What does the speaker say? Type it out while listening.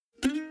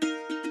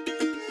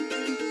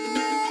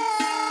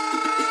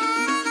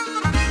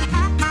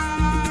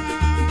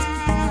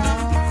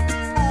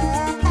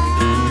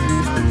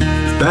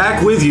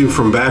Back with you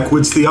from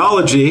Backwoods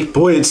Theology.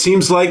 Boy, it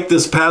seems like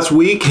this past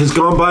week has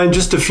gone by in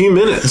just a few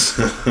minutes.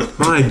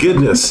 My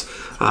goodness.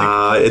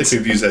 I think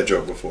we've used that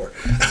joke before.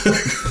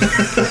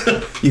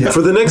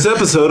 For the next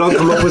episode, I'll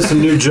come up with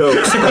some new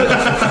jokes.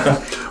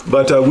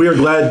 But we are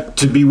glad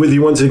to be with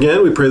you once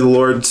again. We pray the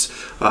Lord's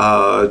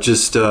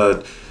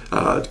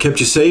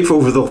kept you safe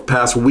over the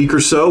past week or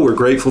so. We're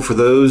grateful for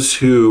those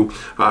who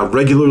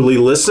regularly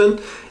listen.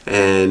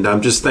 And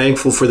I'm just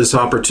thankful for this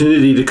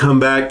opportunity to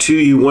come back to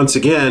you once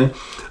again.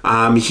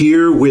 I'm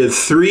here with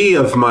three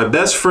of my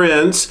best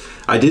friends.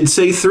 I did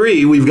say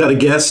three. We've got a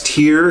guest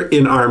here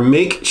in our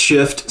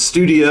makeshift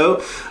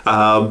studio,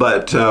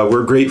 but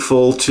we're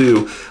grateful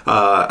to,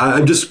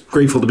 I'm just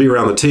grateful to be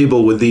around the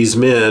table with these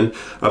men.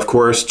 Of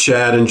course,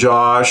 Chad and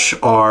Josh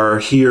are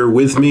here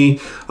with me,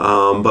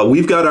 but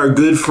we've got our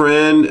good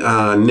friend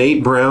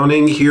Nate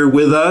Browning here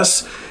with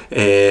us.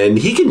 And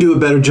he can do a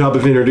better job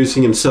of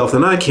introducing himself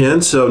than I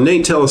can. So,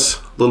 Nate, tell us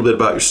a little bit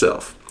about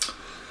yourself.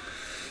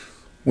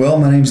 Well,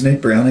 my name's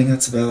Nate Browning.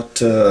 That's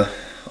about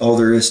all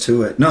there is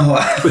to it. No. All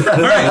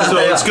right, so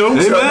let's go.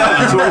 Amen.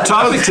 That's our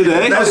topic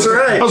today. That's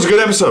right. That was a good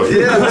episode.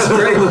 Yeah, that's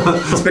great.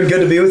 It's been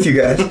good to be with you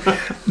guys.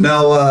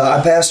 No, I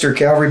pastor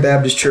Calvary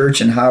Baptist Church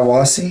in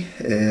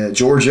Hiawassee,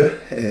 Georgia,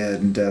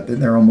 and I've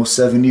been there almost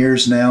 7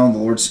 years now. The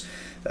Lord's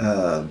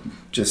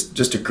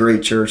just a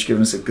great church,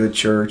 giving us a good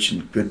church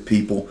and good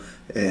people,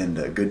 and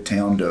a good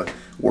town to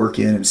work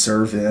in and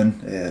serve in,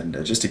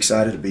 and just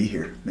excited to be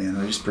here, man.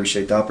 I just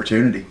appreciate the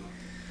opportunity.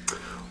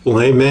 Well,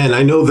 amen.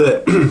 I know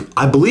that,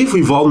 I believe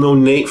we've all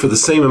known Nate for the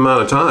same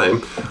amount of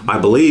time. I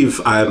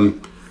believe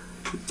I'm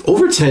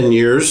over 10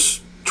 years,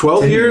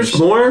 12 years,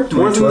 more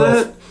than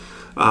that.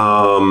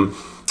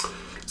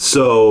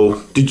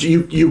 So, did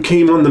you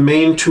came on the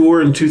main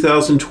tour in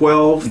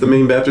 2012, the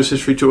Main Baptist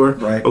History Tour?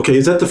 Right. Okay,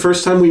 is that the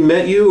first time we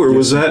met you, or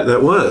was that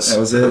was? That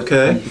was it.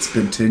 Okay. It's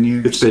been 10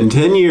 years. It's been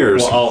 10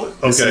 years. Well,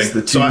 okay. This is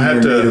the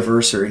 2-year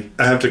anniversary.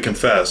 I have to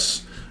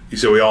confess, you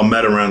said we all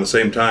met around the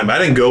same time. I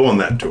didn't go on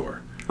that tour.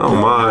 Oh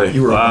my!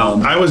 You were a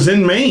bum. I was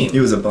in Maine. He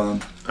was a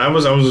bum. I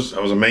was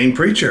a Maine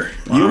preacher.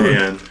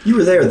 Wow. You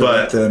were there at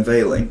the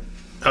unveiling.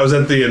 I was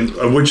at the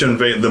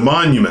unveiling, the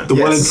monument, the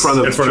one in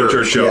front of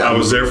Church Show. Yeah. I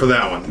was there for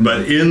that one.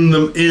 But in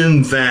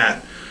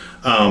that,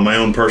 my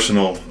own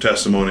personal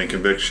testimony and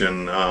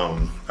conviction,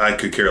 I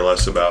could care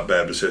less about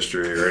Baptist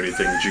history or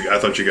anything. I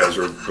thought you guys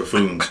were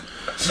buffoons.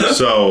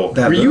 So,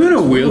 were you in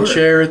a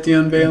wheelchair at the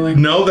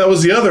unveiling? No, that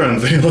was the other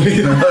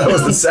unveiling. That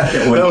was the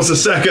second one. That was the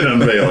second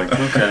unveiling.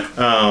 Okay.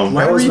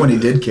 That was when he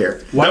did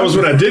care. That was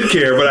when I did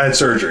care, but I had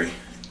surgery.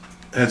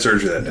 I had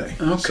surgery that day.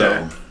 Okay.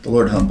 So, the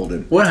Lord humbled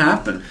him. What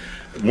happened?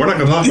 We're not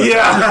going to talk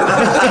about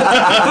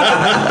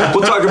that.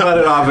 We'll talk about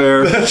it off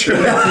air. That's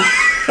right.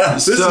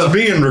 This is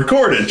being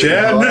recorded,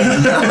 Chad.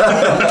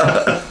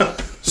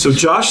 So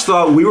Josh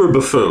thought we were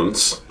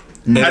buffoons.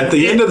 And at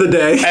the end of the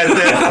day,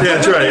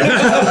 that's right.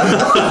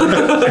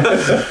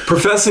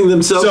 professing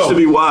themselves to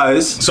be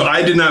wise. So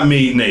I did not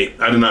meet Nate.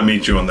 I did not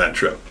meet you on that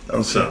trip.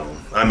 Okay. So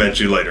I met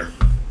you later.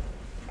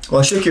 Well,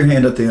 I shook your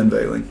hand at the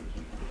unveiling.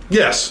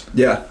 Yes.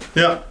 Yeah.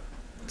 Yeah.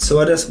 So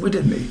we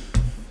did meet.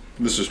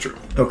 This is true.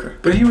 Okay.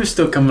 But he was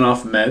still coming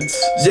off meds.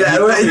 Yeah.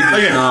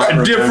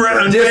 A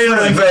different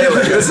unveiling.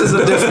 This is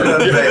a different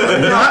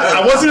unveiling.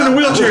 I wasn't in a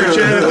wheelchair,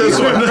 Chad, at this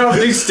one.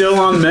 Probably still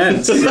on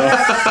meds. So.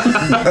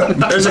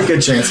 There's a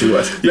good chance he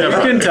was. Yeah,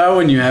 you can tell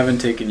when you haven't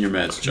taken your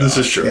meds, Josh. This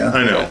is true. Yeah.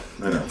 I know.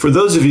 For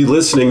those of you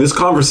listening, this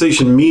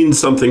conversation means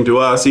something to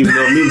us, even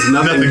though it means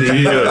nothing to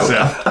you.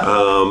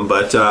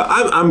 But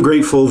I'm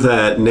grateful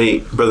that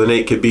Brother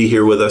Nate could be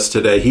here with us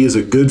today. He is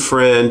a good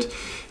friend.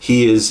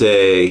 He is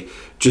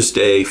just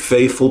a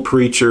faithful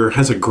preacher,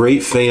 has a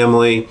great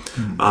family,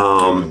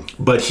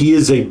 but he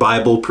is a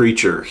Bible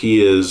preacher.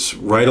 He is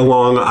right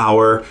along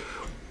our,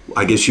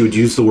 I guess you would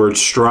use the word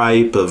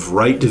stripe of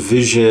right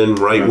division,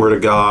 right word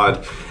of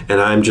God, and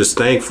I'm just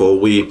thankful.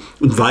 We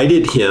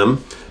invited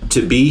him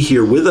to be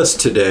here with us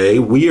today.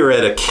 We are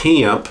at a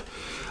camp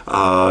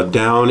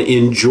down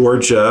in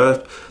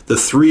Georgia. The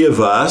three of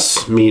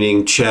us,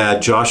 meaning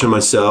Chad, Josh, and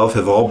myself,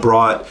 have all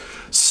brought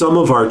some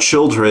of our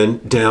children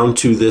down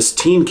to this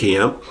teen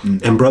camp,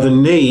 and Brother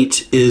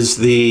Nate is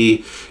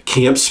the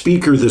camp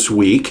speaker this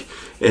week,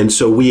 and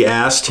so we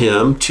asked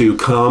him to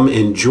come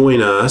and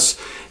join us,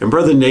 and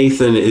Brother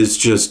Nathan is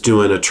just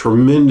doing a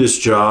tremendous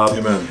job.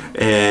 Amen.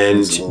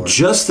 And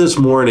just this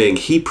morning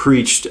he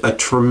preached a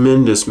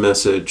tremendous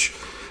message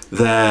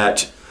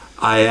that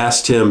I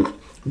asked him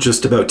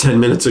just about 10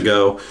 minutes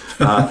ago.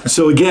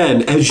 So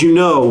again, as you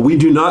know, we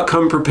do not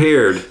come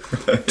prepared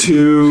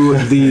to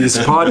these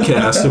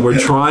podcasts, and we're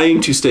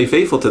trying to stay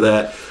faithful to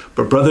that.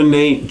 But Brother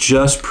Nate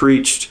just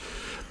preached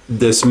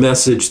this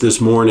message this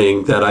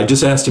morning that I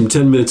just asked him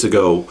 10 minutes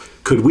ago.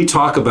 Could we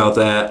talk about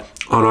that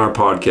on our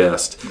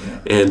podcast?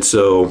 Yeah. And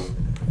so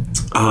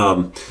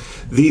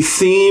the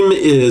theme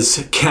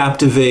is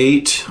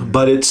captivate,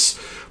 but it's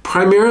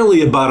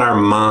primarily about our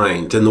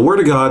mind. And the Word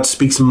of God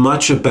speaks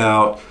much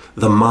about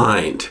the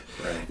mind.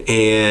 Right.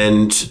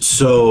 And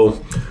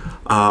so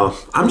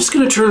I'm just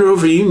going to turn it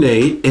over to you,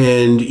 Nate,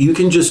 and you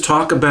can just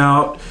talk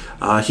about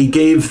he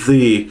gave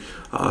the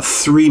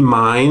 3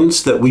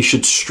 minds that we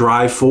should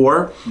strive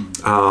for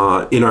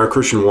in our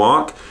Christian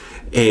walk.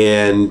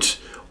 And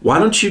why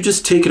don't you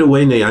just take it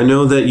away, Nate? I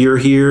know that you're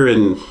here,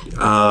 and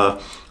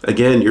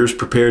again, you're as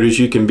prepared as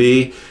you can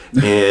be.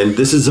 And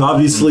this is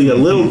obviously a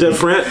little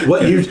different.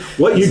 What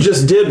you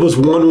just did was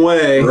one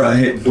way.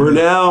 Right. Where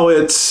now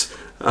it's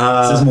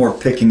this is more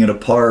picking it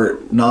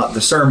apart, not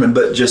the sermon,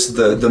 but just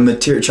the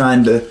material,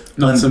 trying to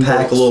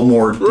unpack a little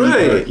more deeper.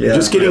 Right. Yeah.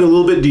 Just getting a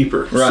little bit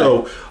deeper. Right.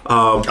 So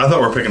I thought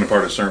we were picking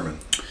apart a sermon.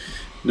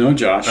 No,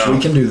 Josh. We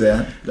can do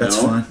that. That's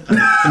No. fine.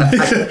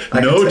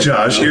 No,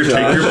 Josh. Here,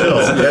 take your pill.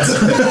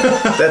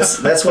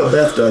 That's what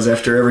Beth does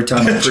after every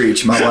time I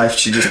preach. My wife,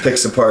 she just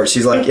picks apart.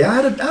 She's like, "Yeah,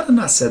 I'd have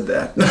not said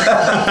that."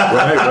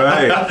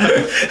 right.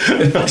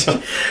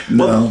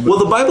 Well,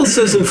 the Bible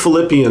says in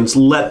Philippians,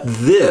 "Let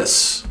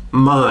this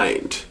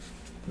mind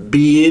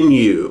be in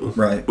you,"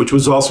 Right. which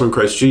was also in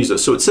Christ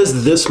Jesus. So it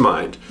says this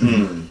mind.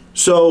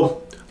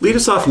 So lead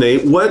us off,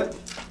 Nate.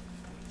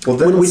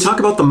 When we talk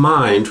about the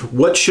mind,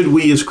 what should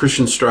we as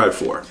Christians strive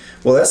for?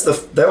 Well,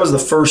 that was the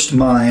first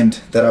mind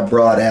that I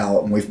brought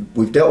out, and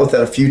we've dealt with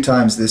that a few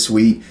times this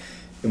week.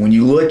 And when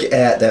you look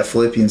at that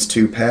Philippians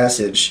 2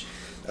 passage,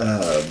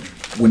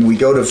 when we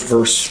go to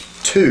verse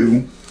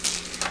 2,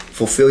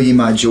 "Fulfill ye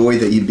my joy,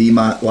 that ye be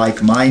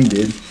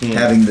like-minded,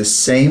 having the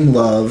same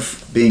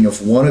love, being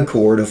of one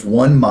accord, of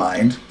one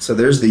mind." So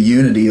there's the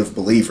unity of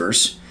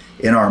believers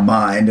in our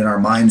mind, in our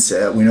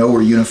mindset. We know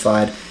we're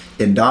unified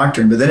in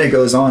doctrine, but then it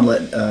goes on,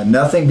 "Let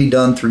nothing be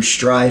done through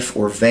strife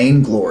or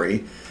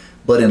vainglory,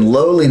 but in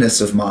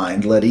lowliness of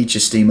mind, let each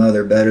esteem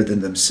other better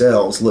than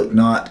themselves. Look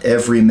not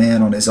every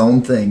man on his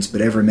own things,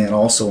 but every man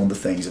also on the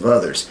things of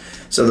others."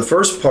 So the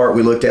first part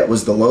we looked at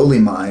was the lowly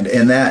mind,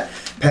 and that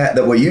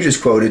what you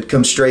just quoted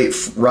comes straight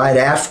right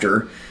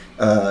after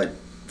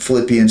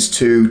Philippians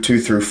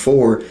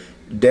 2:2-4.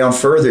 Down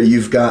further,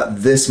 you've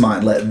got this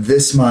mind. "Let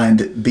this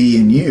mind be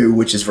in you,"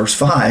 which is verse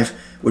 5,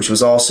 which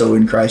was also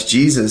in Christ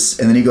Jesus.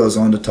 And then he goes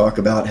on to talk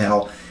about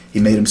how he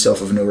made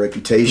himself of no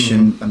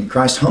reputation. I mean,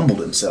 Christ humbled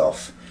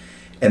himself.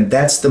 And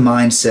that's the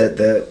mindset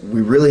that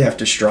we really have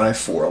to strive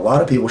for. A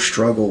lot of people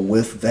struggle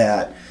with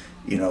that.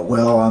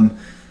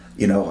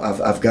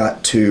 I've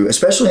got to,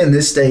 especially in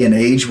this day and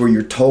age where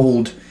you're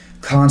told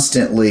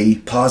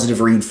constantly positive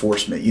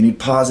reinforcement. You need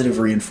positive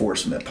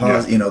reinforcement.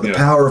 The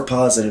power of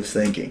positive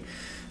thinking.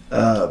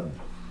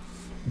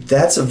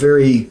 That's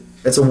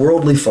a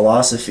worldly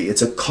philosophy.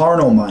 It's a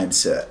carnal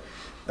mindset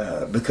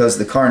because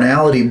the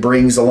carnality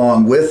brings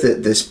along with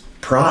it this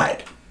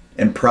pride.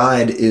 And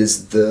pride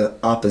is the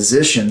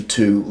opposition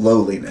to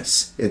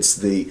lowliness. It's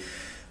the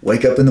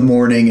wake up in the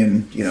morning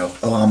and,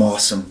 I'm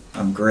awesome.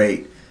 I'm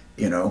great.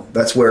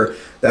 That's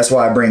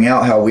why I bring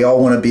out how we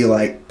all want to be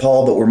like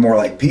Paul, but we're more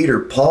like Peter.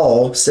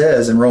 Paul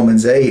says in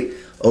Romans 8,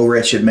 "O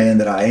wretched man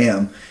that I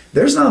am."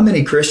 There's not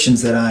many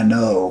Christians that I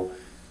know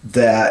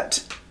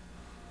that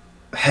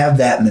have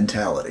that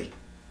mentality.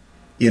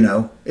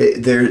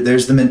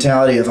 There's the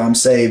mentality of I'm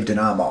saved and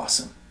I'm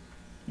awesome.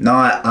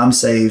 Not I'm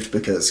saved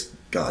because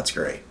God's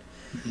great.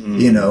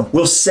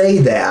 We'll say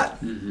that,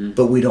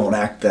 but we don't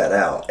act that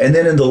out. And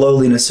then in the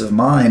lowliness of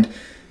mind,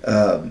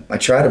 I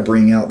try to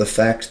bring out the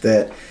fact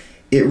that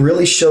it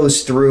really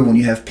shows through when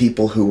you have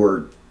people who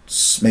are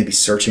maybe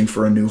searching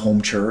for a new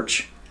home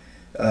church.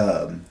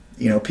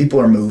 People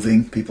are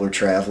moving, people are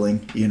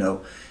traveling.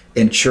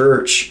 In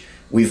church,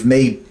 we've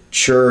made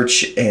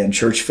church and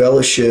church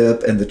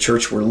fellowship and the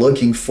church we're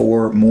looking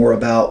for more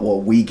about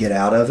what we get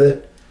out of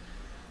it,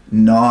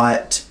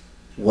 not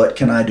what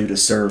can I do to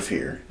serve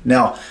here.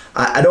 Now,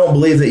 I don't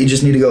believe that you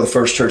just need to go to the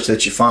first church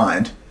that you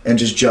find and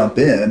just jump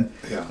in.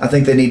 Yeah. I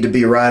think they need to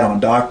be right on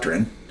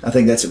doctrine. I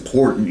think that's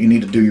important. You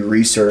need to do your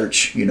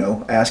research,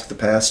 ask the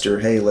pastor,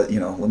 "Hey,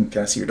 can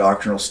I see your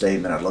doctrinal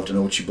statement? I'd love to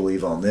know what you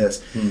believe on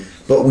this."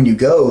 But when you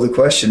go, the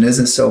question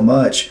isn't so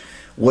much,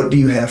 what do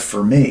you have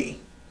for me?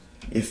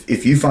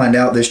 If you find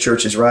out this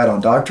church is right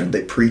on doctrine,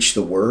 they preach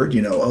the word,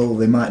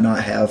 they might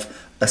not have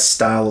a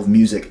style of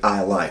music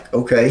I like.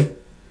 Okay.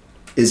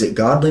 Is it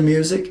godly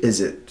music? Is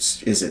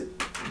it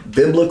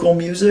biblical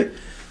music?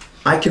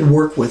 I can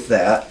work with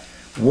that.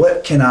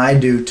 What can I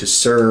do to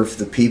serve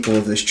the people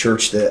of this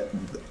church that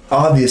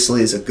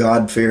obviously is a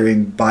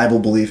God-fearing,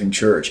 Bible-believing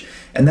church?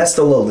 And that's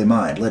the lowly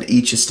mind. Let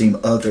each esteem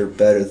other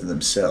better than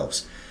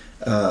themselves.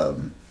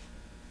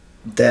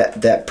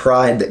 That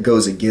pride that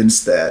goes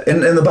against that.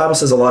 And the Bible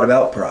says a lot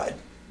about pride.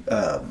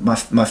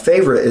 My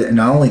favorite,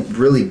 and I only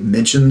really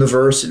mention the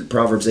verse in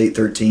Proverbs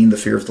 8:13, the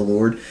fear of the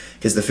Lord,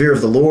 because the fear of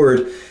the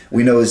Lord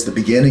we know is the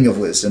beginning of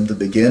wisdom, the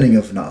beginning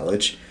of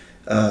knowledge.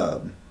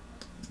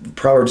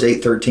 Proverbs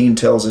 8:13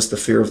 tells us the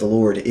fear of the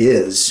Lord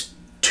is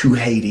to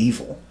hate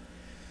evil.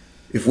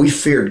 If we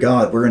feared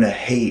God, we're going to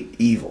hate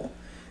evil.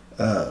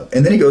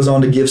 And then he goes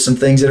on to give some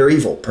things that are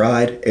evil: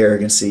 pride,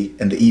 arrogancy,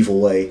 and the evil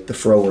way, the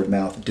froward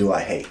mouth do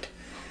I hate.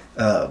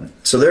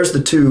 So there's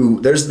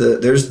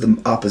the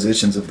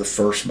oppositions of the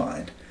first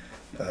mind.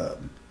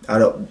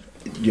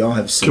 Y'all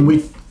have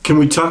some. Can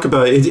we talk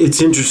about it?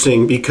 It's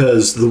interesting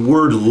because the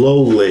word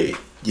lowly,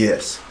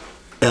 Yes.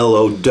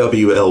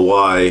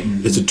 Lowly.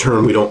 It's a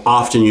term we don't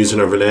often use in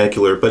our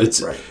vernacular, but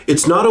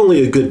it's not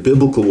only a good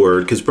biblical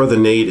word, because Brother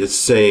Nate is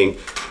saying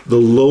the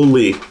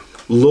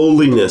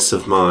lowliness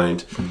of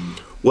mind.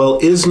 Well,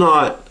 is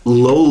not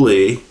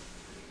lowly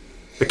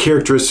a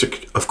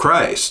characteristic of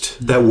Christ?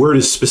 That word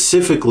is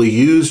specifically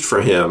used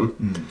for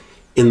him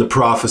in the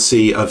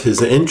prophecy of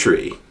his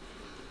entry.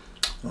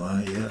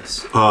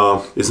 Yes.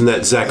 Isn't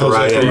that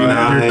Zechariah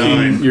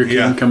 9? Your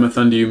king cometh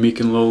unto you meek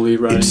and lowly,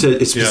 right?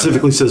 It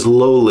specifically says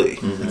lowly,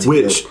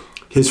 which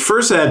his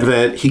first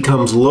advent, he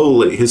comes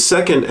lowly. His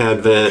second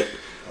advent,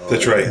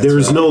 that's right. There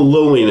is no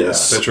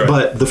lowliness. Yeah, that's right.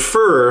 But the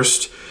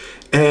first,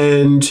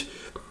 and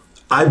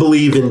I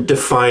believe in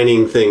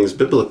defining things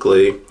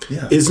biblically,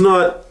 is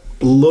not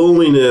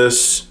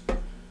lowliness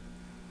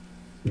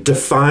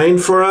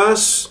defined for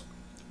us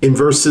in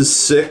verses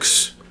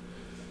 6,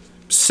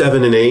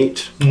 7, and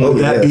 8? Would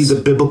that be the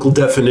biblical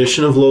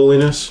definition of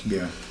lowliness?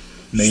 Yeah.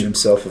 Made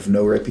himself of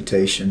no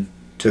reputation,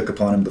 took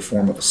upon him the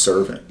form of a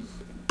servant.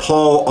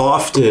 Paul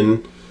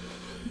often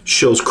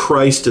shows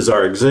Christ as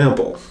our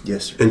example.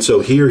 Yes, sir. And so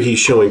here he's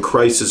showing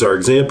Christ as our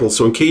example.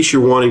 So in case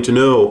you're wanting to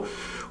know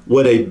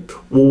what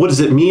does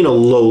it mean, a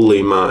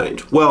lowly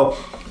mind? Well,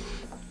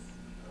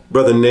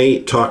 Brother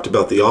Nate talked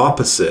about the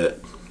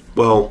opposite.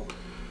 Well,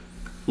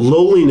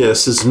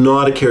 lowliness is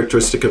not a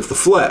characteristic of the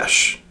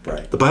flesh.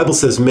 Right. The Bible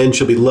says men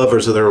shall be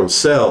lovers of their own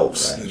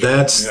selves. Right.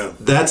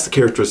 That's the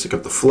characteristic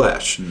of the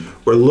flesh,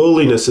 where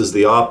lowliness is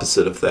the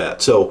opposite of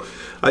that. So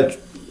I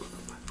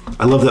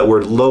love that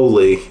word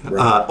lowly,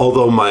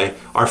 although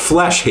our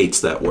flesh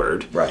hates that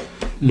word. Right.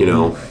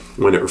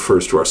 When it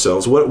refers to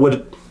ourselves.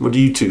 What do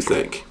you two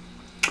think?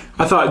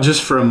 I thought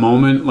just for a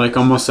moment, like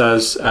almost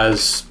as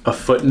a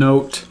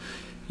footnote,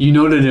 you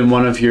noted in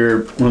one of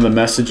the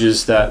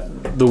messages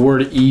that the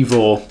word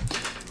evil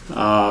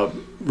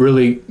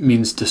really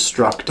means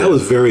destructive. That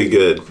was very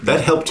good.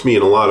 That helped me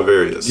in a lot of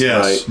areas.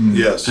 Yes. Right?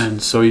 Yes.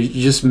 And so you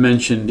just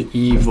mentioned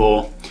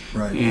evil.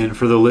 Right. And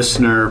for the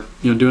listener,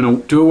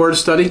 do a word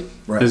study.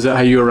 Right. Is that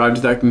how you arrived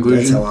at that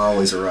conclusion? That's how I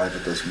always arrive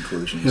at those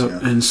conclusions. Yeah.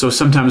 And so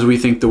sometimes we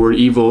think the word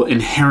evil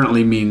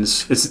inherently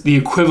means it's the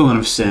equivalent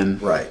of sin.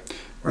 Right.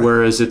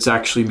 Whereas it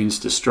actually means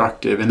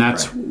destructive. And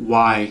that's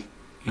why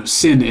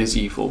sin is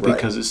evil,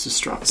 because it's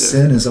destructive.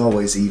 Sin is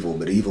always evil,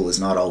 but evil is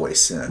not always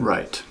sin.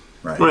 Right.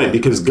 Right,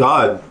 because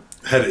God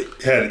had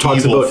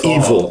talks evil about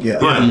thought. evil. Yeah.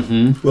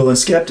 Well, and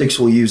skeptics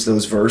will use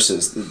those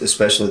verses,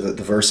 especially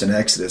the verse in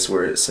Exodus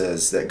where it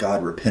says that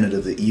God repented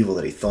of the evil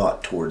that he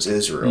thought towards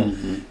Israel.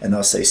 And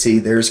they'll say, see,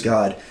 there's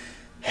God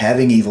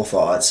having evil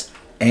thoughts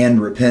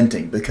and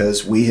repenting,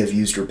 because we have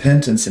used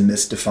repentance and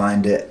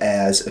misdefined it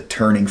as a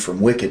turning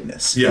from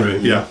wickedness. Yeah,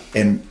 yeah.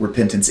 And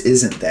repentance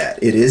isn't that.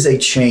 It is a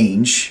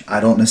change. I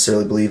don't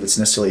necessarily believe it's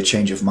necessarily a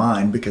change of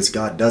mind, because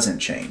God doesn't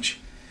change.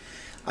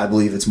 I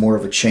believe it's more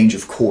of a change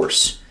of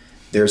course.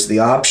 There's the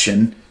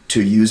option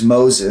to use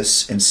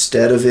Moses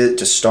instead of it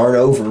to start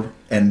over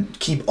and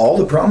keep all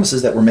the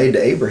promises that were made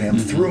to Abraham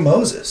through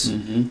Moses.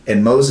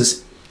 And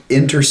Moses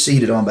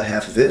interceded on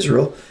behalf of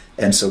Israel.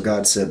 And so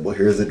God said, well,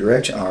 here's the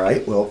direction. All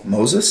right, well,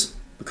 Moses,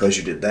 because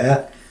you did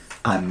that,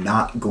 I'm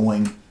not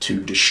going to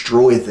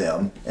destroy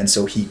them. And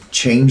so he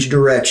changed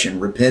direction,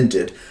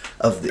 repented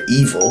of the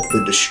evil,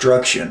 the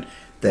destruction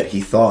that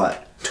he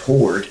thought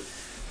toward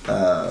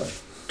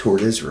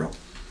Israel.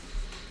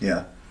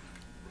 Yeah.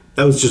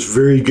 That was just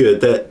very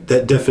good.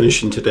 That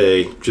definition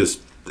today,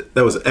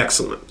 that was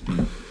excellent.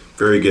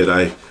 Very good.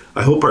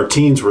 I hope our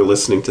teens were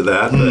listening to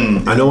that.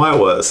 But I know I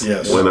was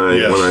when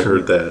I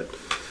heard that.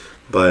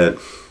 But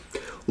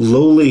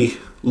lowly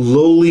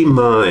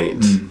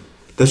mind.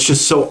 That's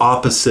just so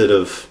opposite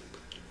of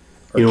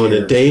in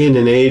a day and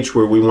an age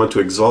where we want to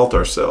exalt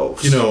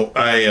ourselves.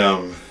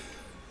 I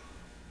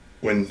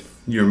when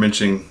you were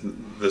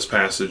mentioning this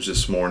passage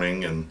this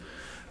morning, and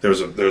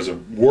there's a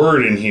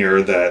word in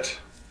here that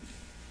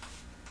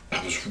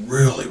I was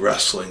really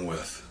wrestling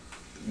with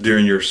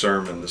during your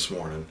sermon this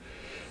morning,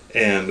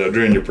 and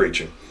during your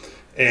preaching,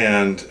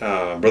 and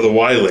Brother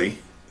Wiley,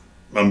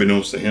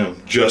 unbeknownst to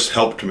him, just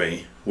helped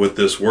me with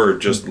this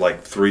word just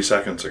like 3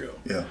 seconds ago.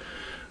 Yeah.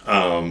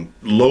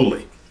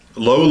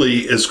 Lowly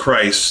is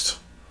Christ's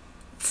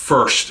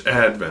first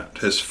advent,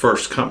 his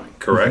first coming,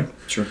 correct?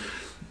 Sure.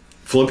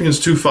 Philippians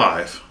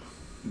 2:5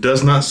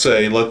 does not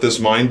say, let this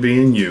mind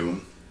be in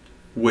you,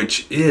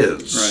 which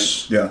is.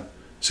 Right. Yeah.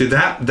 See,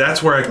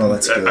 that's where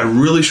I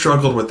really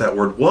struggled with that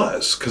word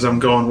was, because I'm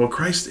going, well,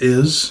 Christ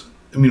is.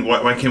 I mean,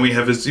 why can't we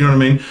have his, you know what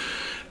I mean?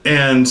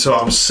 And so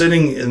I was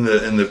sitting in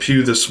the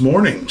pew this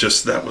morning,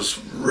 that was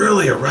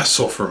really a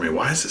wrestle for me.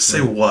 Why does it say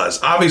was?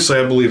 Obviously,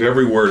 I believe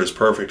every word is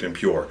perfect and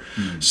pure.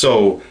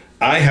 So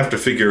I have to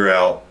figure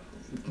out,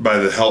 by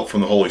the help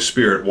from the Holy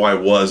Spirit, why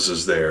was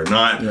is there.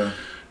 Not,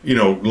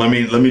 let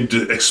me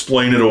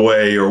explain it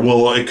away, or,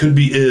 well, it could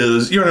be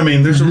is. You know what I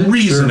mean? There's a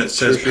reason it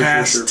says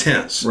past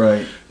tense.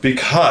 Right.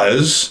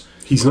 Because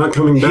he's not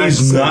coming back.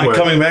 He's not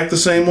coming back the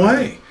same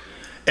way.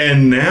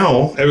 And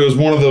now, it was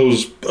one of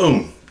those,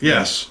 boom,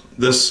 yes.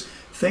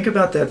 Think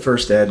about that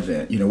first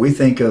advent. We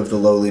think of the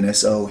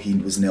lowliness, he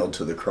was nailed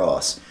to the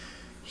cross.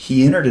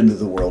 he entered into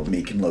the world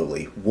meek and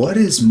lowly. What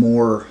is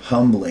more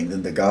humbling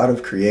than the God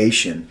of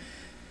creation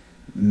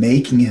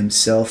making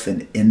himself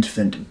an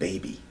infant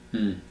baby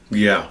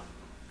Yeah.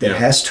 that Yeah.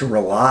 has to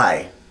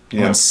rely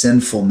Yeah. on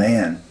sinful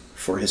man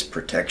for his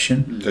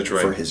protection, That's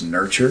right. for his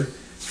nurture,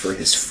 for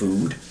his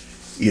food?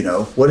 You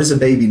know, what does a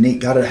baby need?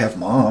 Got to have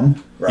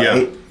mom, right? Yeah,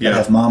 Got yeah. to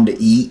have mom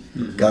to eat.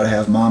 Got to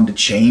have mom to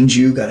change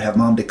you. Got to have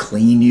mom to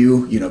clean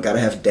you. You know, got to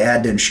have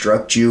dad to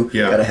instruct you.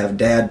 Yeah. Got to have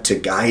dad to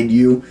guide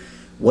you.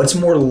 What's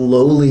more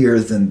lowlier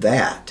than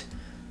that?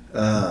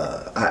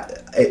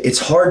 It's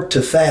hard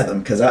to fathom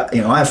because I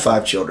have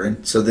 5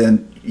 children. So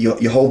then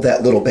you hold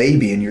that little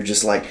baby and you're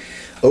just like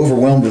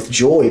overwhelmed with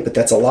joy. But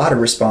that's a lot of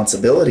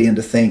responsibility, and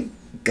to think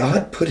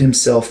God put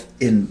himself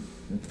in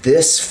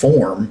this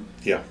form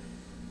Yeah.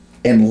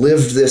 and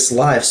lived this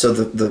life. So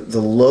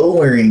the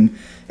lowering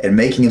and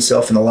making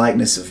himself in the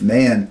likeness of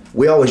man,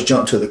 we always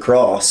jump to the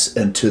cross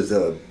and to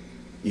the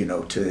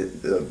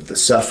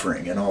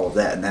suffering and all of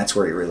that, and that's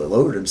where he really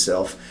lowered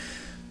himself.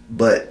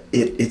 But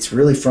it's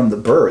really from the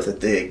birth, at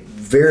the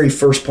very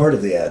first part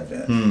of the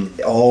Advent,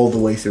 all the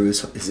way through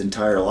his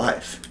entire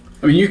life.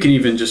 I mean, you can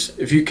even just,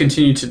 if you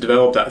continue to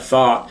develop that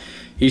thought,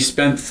 he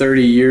spent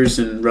 30 years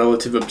in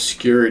relative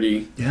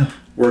obscurity Yeah.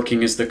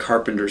 working as the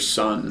carpenter's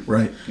son,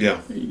 Right. Yeah.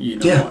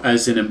 Yeah.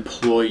 as an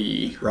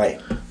employee.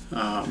 Right.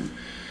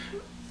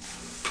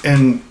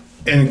 And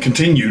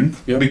continued,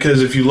 Yep.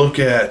 because if you look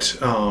at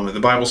the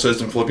Bible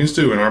says in Philippians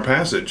 2 in our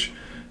passage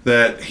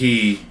that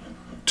he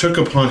took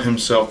upon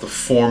himself the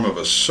form of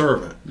a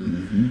servant.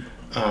 You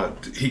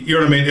know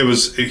what I mean?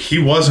 He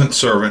wasn't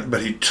servant,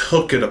 but he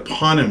took it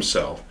upon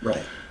himself.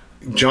 Right.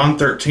 John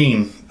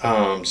 13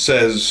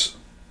 says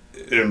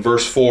in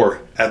verse 4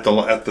 at the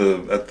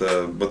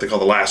what they call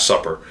the Last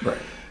Supper. Right.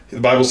 The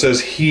Bible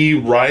says he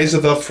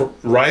riseth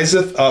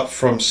up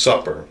from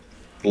supper,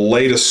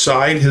 laid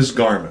aside his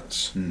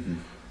garments,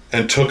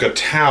 and took a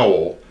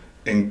towel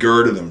and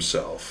girded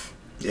himself.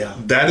 Yeah.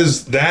 That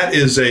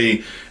is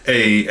a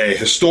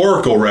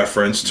historical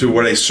reference to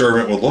what a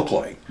servant would look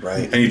like.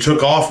 Right. And he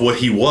took off what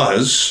he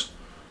was,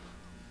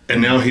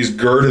 and now he's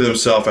girded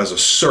himself as a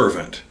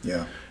servant.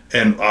 Yeah.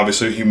 And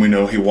obviously, we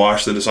know he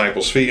washed the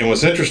disciples' feet. And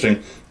what's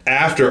interesting,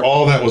 after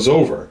all that was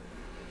over,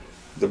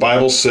 the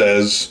Bible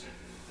says,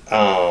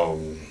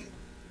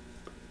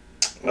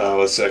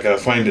 let's see, I gotta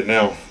find it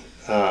now.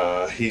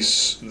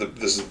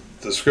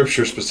 The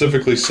scripture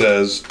specifically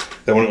says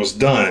that when it was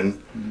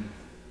done,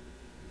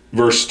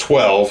 verse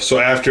 12. So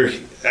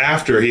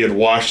after he had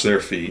washed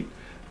their feet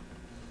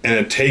and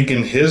had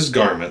taken his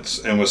garments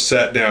and was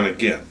sat down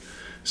again.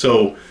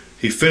 So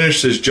he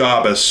finished his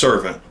job as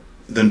servant,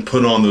 then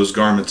put on those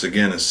garments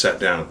again and sat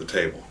down at the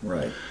table.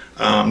 Right.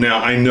 Now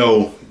I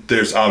know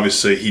there's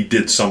obviously he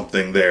did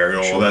something there.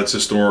 Well, that's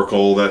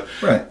historical.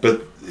 Right.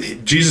 But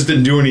Jesus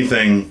didn't do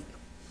anything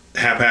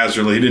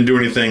haphazardly. He didn't do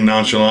anything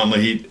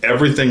nonchalantly.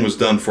 Everything was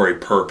done for a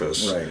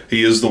purpose. Right.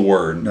 He is the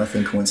Word.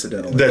 Nothing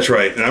coincidental. That's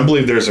right. And I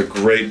believe there's a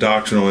great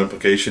doctrinal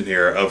implication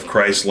here of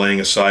Christ laying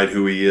aside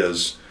who he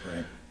is.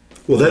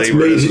 Well, that's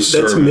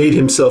made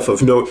himself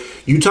of no.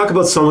 You talk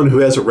about someone who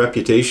has a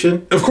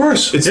reputation. Of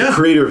course. It's the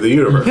creator of the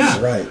universe.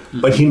 Yeah. Right.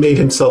 But he made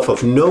himself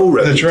of no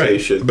That's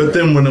reputation. right. But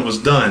then when it was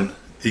done,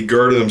 he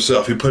girded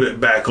himself. He put it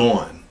back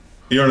on.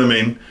 You know what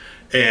I mean?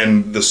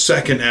 And the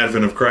second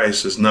advent of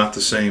Christ is not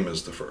the same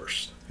as the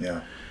first.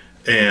 Yeah.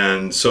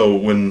 And so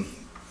when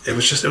it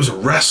was a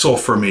wrestle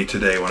for me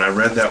today when I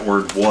read that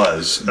word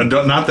was.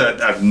 Not that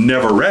I've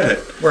never read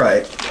it.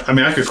 Right. I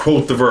mean, I could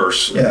quote the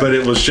verse, but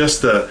it was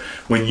just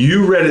when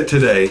you read it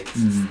today,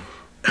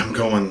 I'm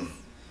going,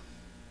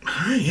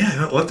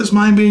 yeah, let this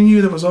mind be in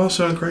you that was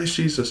also in Christ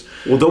Jesus.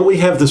 Well, don't we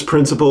have this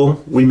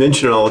principle? We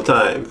mention it all the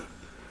time.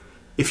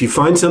 If you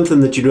find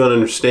something that you don't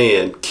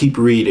understand, keep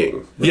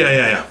reading.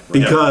 Yeah.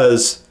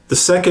 Because the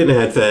second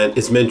advent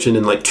is mentioned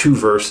in like 2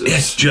 verses.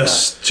 It's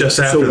just after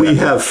So we that.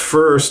 have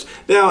first.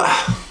 Now,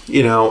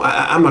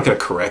 I'm not going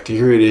to correct it.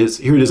 Here it is.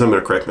 I'm going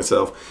to correct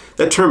myself.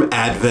 That term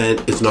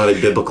advent is not a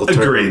biblical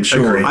term. Agreed.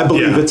 I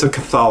believe Yeah. it's a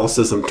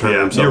Catholicism term.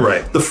 Yeah, So you're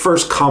right. The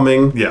first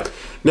coming. Yeah.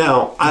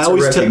 Now, It's a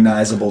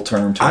recognizable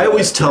term. I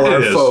always tell It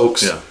our is.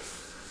 folks, Yeah.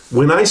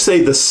 when I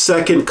say the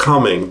second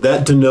coming,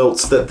 that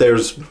denotes that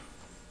there's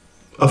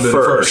a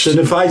first. And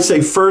if I say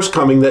first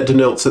coming, that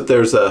denotes that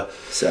there's a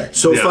Second.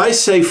 So if Yeah. I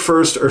say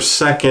first or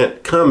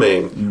second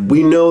coming,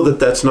 we know that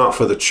that's not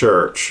for the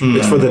church.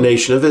 It's for the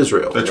nation of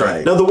Israel. That's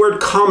right. Now the word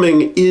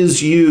coming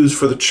is used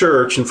for the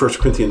church in 1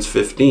 Corinthians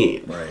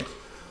 15. Right.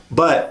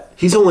 But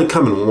he's only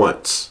coming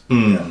once.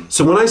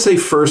 So when I say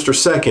first or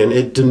second,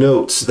 it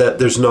denotes that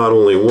there's not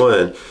only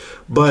one.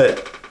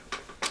 But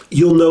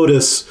you'll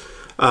notice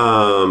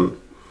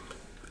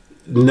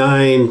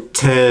 9,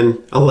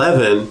 10,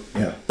 11,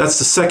 that's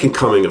the second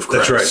coming of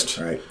Christ. That's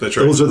right. That's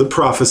right. Those are the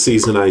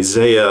prophecies in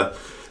Isaiah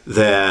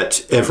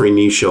that every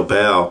knee shall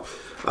bow.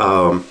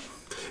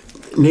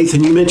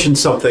 Nathan, you mentioned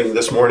something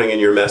this morning in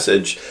your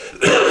message,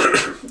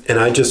 and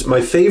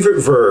my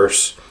favorite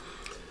verse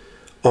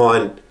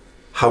on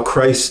how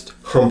Christ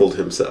humbled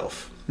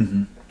himself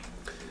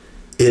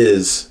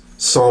is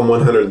Psalm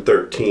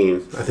 113.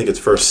 I think it's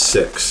verse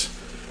 6.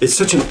 it's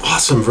such an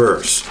awesome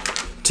verse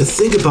to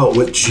think about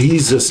what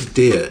Jesus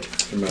did.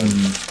 Amen.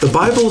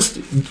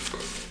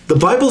 The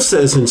Bible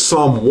says in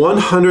Psalm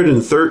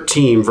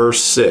 113,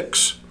 verse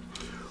 6,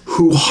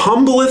 who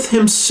humbleth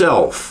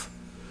himself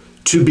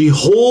to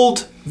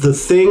behold the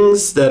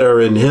things that are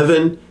in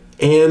heaven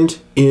and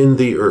in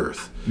the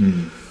earth.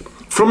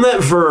 From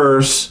that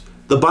verse,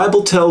 the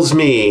Bible tells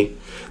me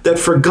that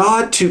for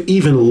God to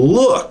even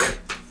look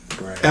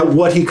at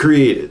what he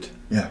created,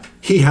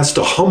 he has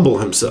to humble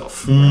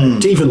himself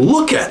to even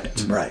look at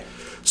it. Right.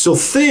 So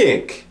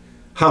think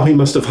how he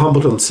must have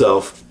humbled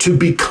himself to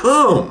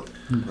become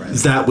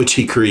that which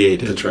he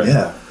created. That's right.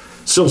 Yeah.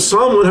 So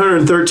Psalm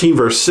 113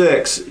 verse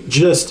 6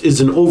 just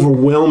is an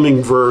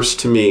overwhelming verse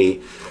to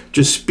me,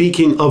 just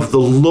speaking of the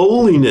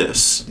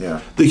lowliness,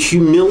 the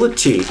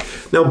humility.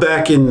 Now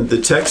back in the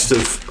text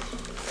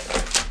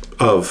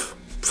of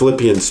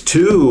Philippians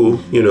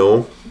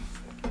 2,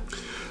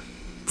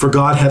 for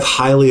God hath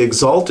highly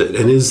exalted.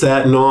 And is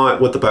that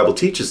not what the Bible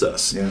teaches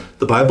us? Yeah.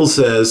 The Bible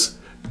says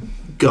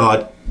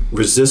God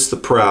resists the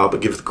proud but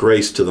giveth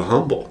grace to the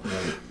humble.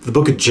 Right. The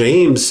book of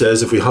James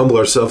says if we humble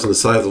ourselves in the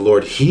sight of the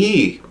Lord,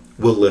 he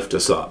will lift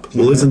us up.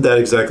 Well, isn't that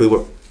exactly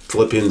what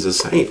Philippians is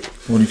saying?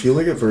 Well, if you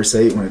look at verse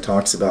 8 when it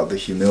talks about the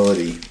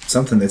humility,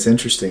 something that's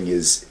interesting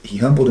is he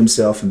humbled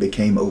himself and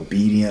became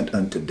obedient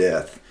unto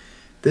death.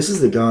 This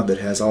is the God that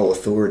has all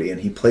authority,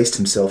 and he placed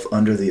himself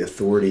under the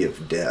authority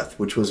of death,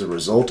 which was a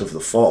result of the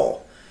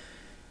fall.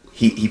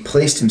 He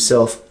placed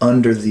himself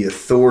under the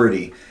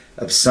authority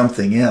of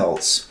something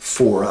else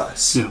for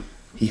us. Yeah.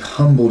 He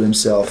humbled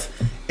himself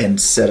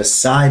and set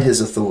aside his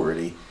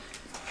authority,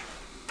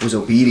 was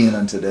obedient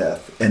unto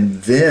death,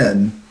 and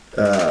then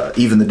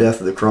even the death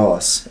of the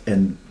cross.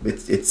 And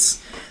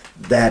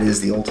that is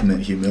the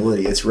ultimate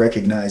humility. It's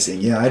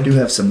recognizing, I do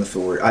have some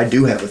authority. I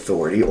do have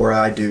authority, or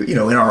I do, in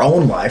our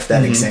own life,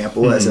 that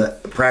example as a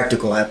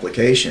practical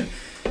application.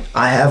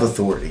 I have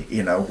authority.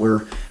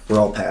 We're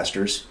all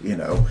pastors,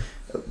 a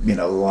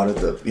lot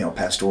of the,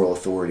 pastoral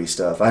authority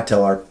stuff. I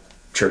tell our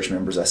church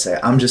members, I say,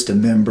 I'm just a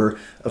member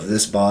of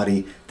this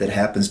body that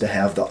happens to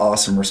have the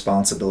awesome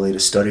responsibility to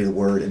study the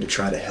word and to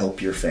try to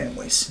help your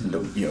families and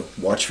to,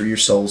 watch for your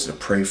souls, to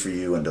pray for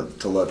you and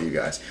to love you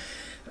guys.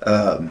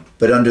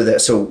 But under that,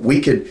 so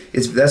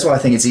that's why I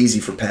think it's easy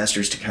for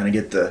pastors to kind of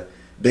get the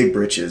big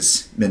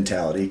britches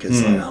mentality,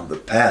 because I'm the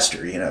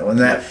pastor, and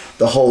that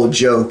the whole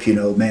joke,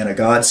 man of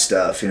God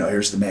stuff,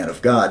 here's the man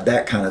of God,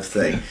 that kind of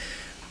thing.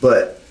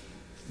 But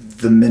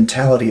the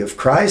mentality of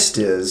Christ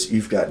is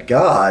you've got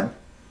God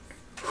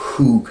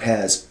who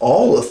has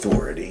all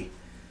authority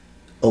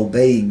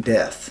obeying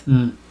death.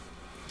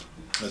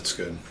 That's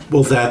good.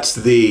 Well, that's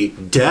the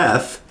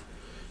death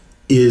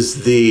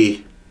is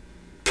the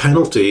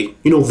penalty.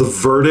 The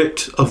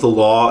verdict of the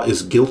law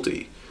is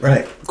guilty.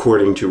 Right.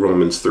 According to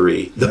Romans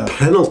 3. The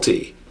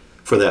penalty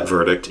for that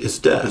verdict is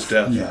death. It's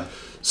death. Yeah.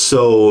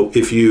 So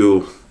if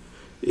you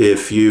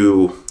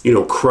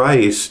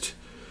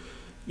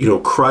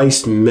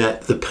Christ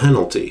met the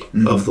penalty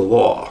of the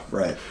law.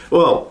 Right.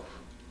 Well,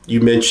 you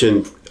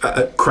mentioned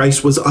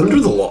Christ was under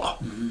the law.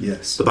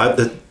 Yes. The Bible,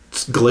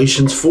 that's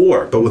Galatians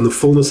 4. But when the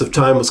fullness of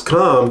time was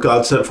come,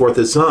 God sent forth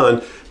his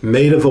Son,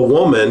 made of a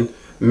woman,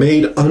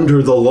 made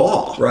under the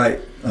law. Right.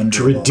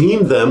 To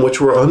redeem them which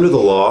were under the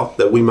law,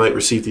 that we might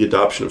receive the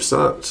adoption of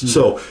sons.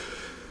 So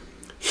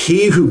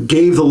he who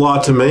gave the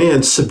law to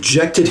man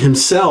subjected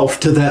himself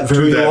to that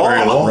very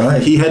law.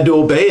 Right. He had to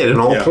obey it in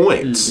all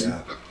points.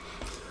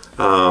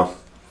 Yeah.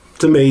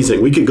 It's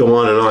amazing. We could go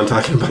on and on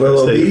talking about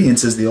Well, this.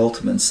 obedience is the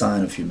ultimate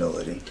sign of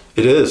humility.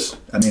 It is.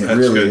 I mean, it That's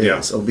really good,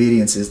 is.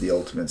 Obedience is the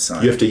ultimate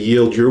sign. You have to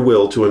yield your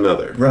will to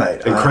another.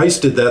 Right. And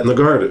Christ did that in the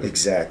garden.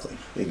 Exactly.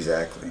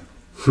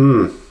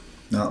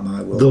 Not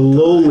my will. The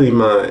lowly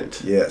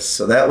mind. Yes.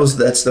 So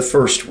that's the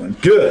first one.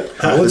 Good.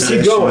 Let's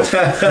keep going.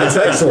 That's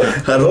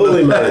excellent.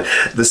 Lowly mind.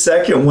 The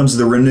second one's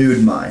the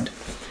renewed mind.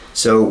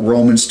 So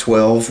Romans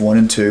 12, 1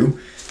 and 2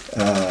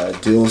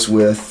 deals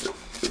with,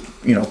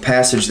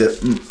 passage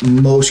that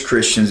most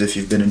Christians, if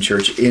you've been in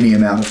church any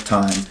amount of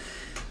time,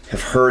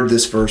 have heard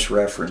this verse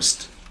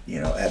referenced,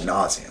 ad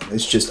nauseum.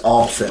 It's just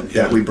often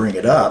that we bring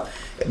it up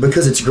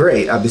because it's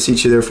great. I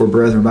beseech you therefore,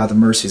 brethren, by the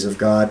mercies of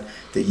God,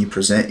 that you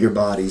present your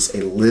bodies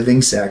a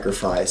living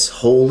sacrifice,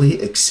 holy,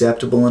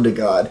 acceptable unto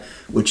God,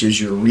 which is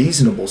your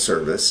reasonable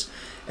service.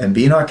 And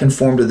be not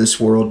conformed to this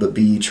world, but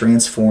be ye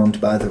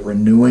transformed by the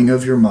renewing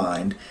of your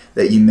mind,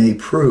 that ye may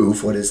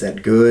prove what is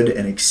that good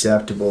and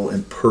acceptable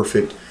and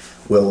perfect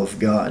will of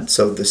God.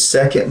 So the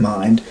second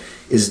mind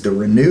is the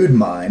renewed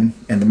mind,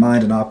 and the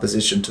mind in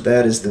opposition to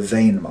that is the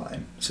vain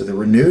mind. So the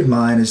renewed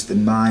mind is the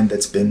mind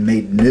that's been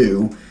made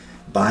new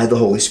by the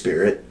Holy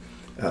Spirit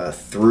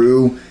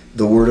through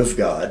the Word of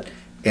God.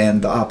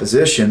 And the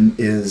opposition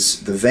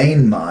is the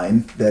vain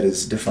mind that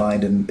is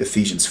defined in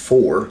Ephesians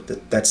 4,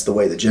 that's the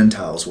way the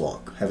Gentiles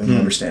walk, having an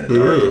understanding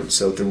of darkness.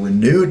 So the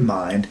renewed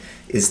mind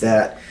is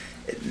that,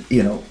 I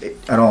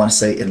don't want to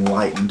say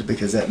enlightened,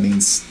 because that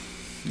means,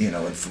 in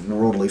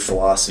worldly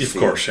philosophy. Of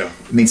course, yeah.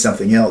 It means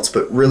something else,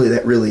 but really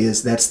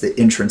that's the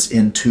entrance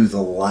into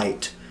the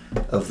light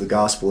of the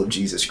gospel of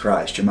Jesus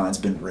Christ. Your mind's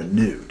been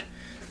renewed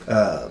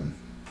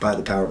by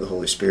the power of the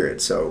Holy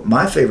Spirit. So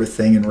my favorite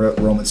thing in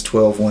Romans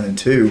 12, 1 and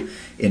 2,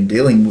 in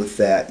dealing with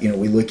that,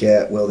 we look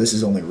at, well, this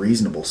is only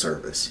reasonable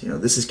service.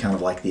 This is kind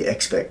of like the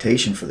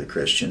expectation for the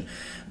Christian.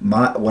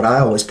 What I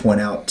always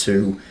point out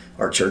to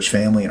our church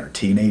family and our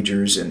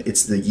teenagers, and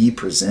it's the ye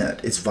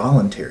present. It's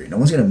voluntary. No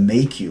one's going to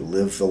make you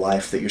live the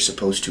life that you're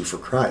supposed to for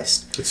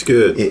Christ. It's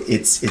good.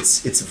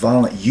 It's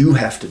voluntary. You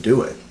have to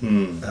do it.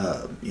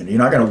 You're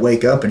not going to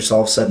wake up and just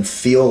all of a sudden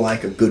feel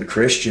like a good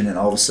Christian and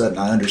all of a sudden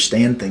I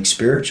understand things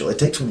spiritual. It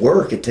takes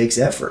work. It takes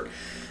effort,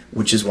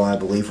 which is why I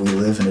believe we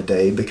live in a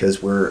day,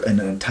 because we're in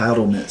an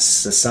entitlement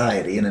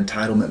society, an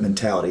entitlement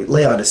mentality,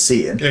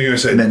 Laodicean Yeah, you're going to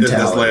say mentality.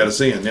 that's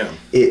Laodicean, yeah.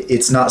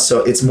 It's not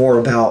so. It's more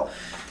about,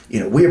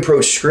 we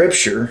approach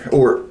Scripture,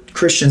 or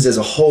Christians as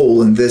a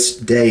whole in this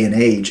day and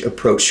age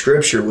approach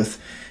Scripture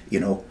with,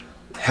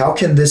 how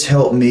can this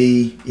help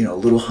me, a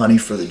little honey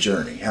for the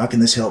journey? How can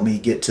this help me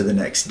get to the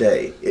next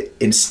day?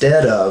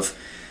 Instead of,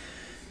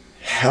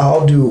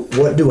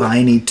 what do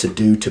I need to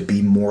do to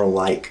be more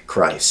like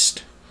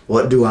Christ?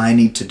 What do I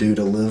need to do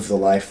to live the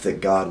life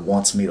that God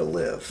wants me to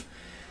live?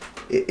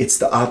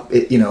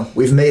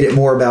 We've made it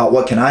more about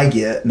what can I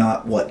get,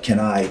 not what can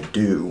I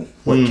do,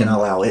 what can I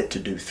allow it to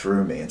do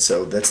through me. And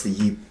so that's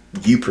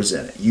you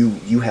present it.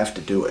 You have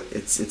to do it.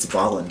 It's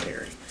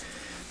voluntary.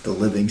 The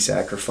living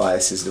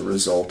sacrifice is the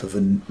result of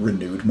a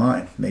renewed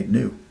mind, made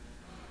new.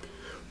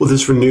 Well,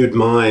 this renewed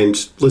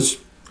mind, let's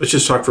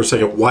just talk for a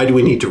second. Why do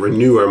we need to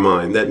renew our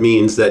mind? That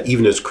means that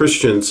even as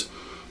Christians,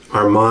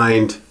 our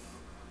mind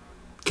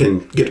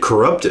can get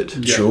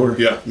corrupted. Yeah. Sure.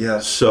 Yeah.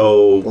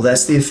 So, Well,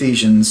 that's the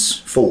Ephesians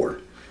 4.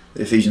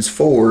 Ephesians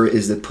 4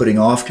 is the putting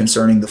off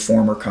concerning the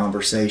former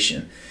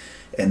conversation.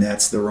 And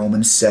that's the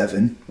Romans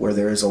 7, where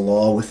there is a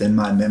law within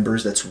my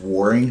members that's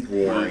warring.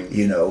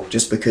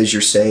 Just because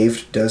you're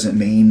saved doesn't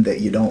mean that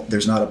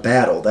there's not a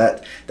battle.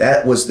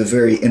 That was the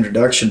very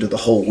introduction to the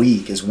whole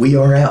week, is we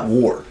are at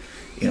war.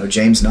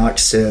 James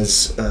Knox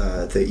says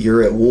that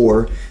you're at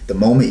war. The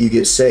moment you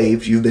get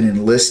saved, you've been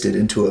enlisted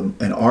into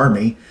an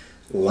army,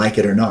 like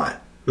it or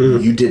not.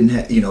 You didn't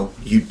have,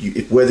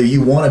 whether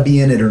you want to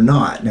be in it or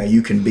not. Now,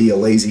 you can be a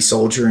lazy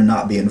soldier and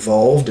not be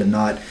involved and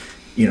not,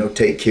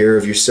 take care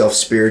of yourself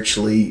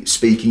spiritually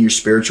speaking, your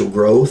spiritual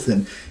growth,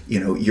 and,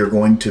 you're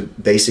going to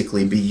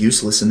basically be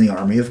useless in the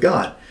army of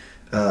God.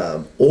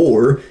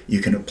 Or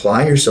you can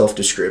apply yourself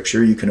to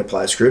Scripture. You can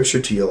apply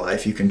Scripture to your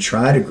life. You can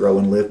try to grow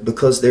and live,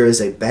 because there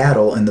is a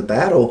battle, and the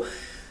battle,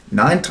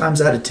 9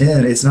 times out of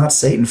 10, it's not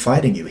Satan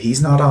fighting you.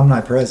 He's not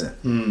omnipresent.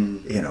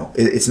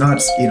 It's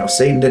not,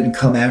 Satan didn't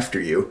come after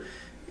you,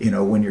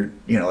 when you're,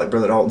 like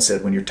Brother Dalton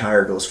said, when your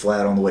tire goes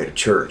flat on the way to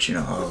church,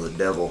 the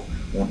devil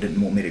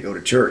didn't want me to go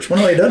to church. Well,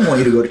 no, he doesn't want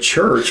you to go to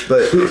church,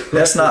 but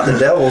that's not the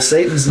devil.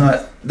 Satan's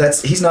not,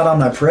 he's not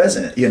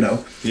omnipresent, Yeah.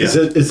 is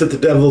it the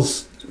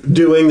devil's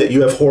doing that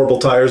you have horrible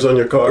tires on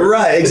your car?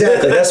 Right,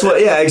 exactly.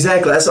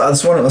 Exactly.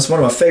 That's one of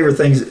my favorite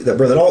things that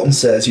Brother Dalton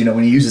says,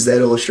 when he uses that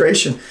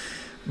illustration.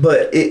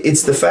 But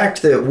it's the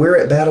fact that we're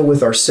at battle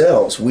with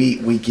ourselves.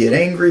 We get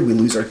angry, we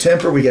lose our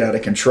temper, we get out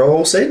of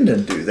control. Satan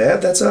didn't do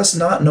that. That's us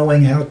not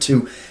knowing how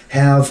to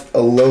have a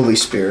lowly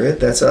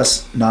spirit. That's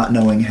us not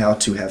knowing how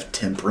to have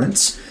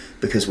temperance,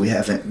 because we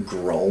haven't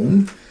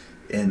grown.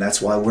 And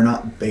that's why we're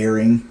not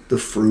bearing the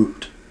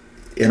fruit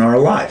in our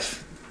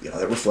life,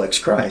 that reflects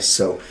Christ.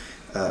 So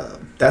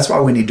that's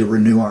why we need to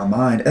renew our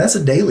mind. And that's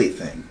a daily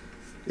thing.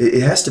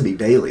 It has to be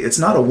daily. It's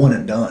not a one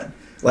and done.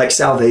 Like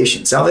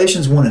salvation.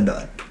 Salvation's one and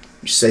done.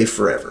 You're safe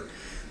forever.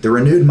 The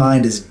renewed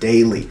mind is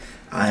daily.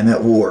 I am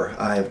at war.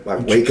 I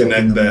wake up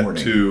in the morning. Connect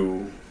that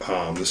to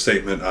the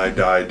statement, I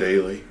die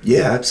daily.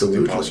 Yeah,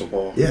 absolutely. The Apostle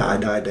Paul. Yeah, I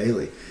die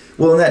daily.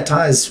 Well, and that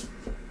ties,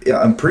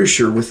 I'm pretty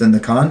sure within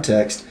the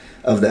context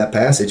of that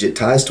passage, it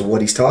ties to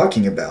what he's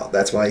talking about.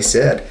 That's why he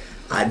said,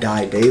 I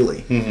die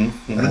daily.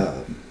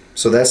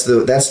 So that's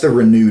the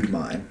renewed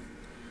mind.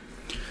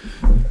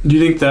 Do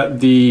you think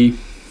that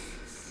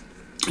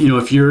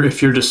if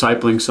you're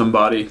discipling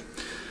somebody,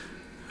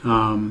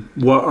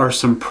 what are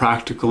some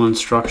practical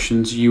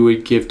instructions you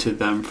would give to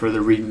them for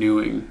the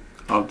renewing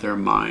of their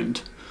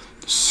mind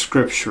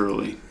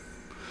scripturally?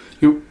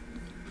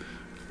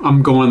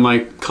 I'm going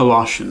like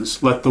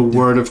Colossians, let the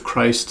word of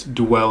Christ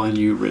dwell in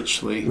you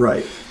richly.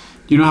 Right.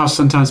 You know how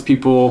sometimes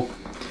people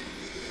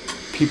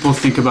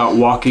think about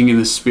walking in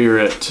the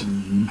Spirit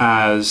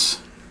as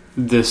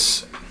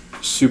this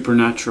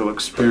supernatural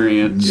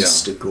experience.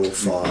 Mystical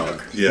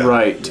fog. Yeah.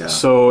 Right. Yeah.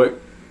 So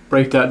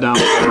break that down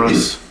for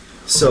us.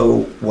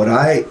 So what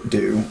I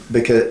do,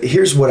 because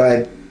here's what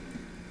I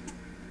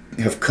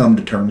have come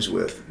to terms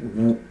with.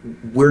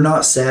 We're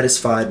not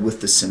satisfied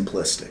with the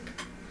simplistic,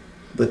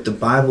 but the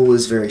Bible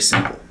is very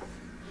simple.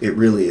 It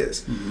really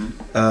is.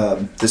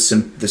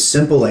 The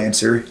simple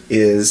answer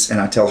is,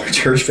 and I tell our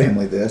church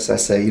family this, I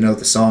say,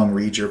 the song,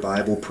 read your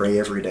Bible, pray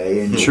every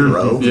day, and you'll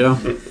grow. Yeah.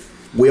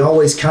 We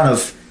always kind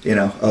of,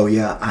 oh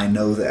yeah, I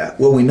know that.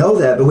 Well, we know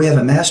that, but we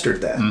haven't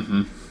mastered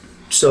that.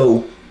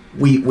 So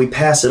we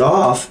pass it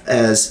off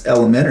as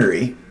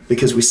elementary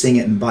because we sing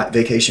it in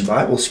vacation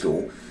Bible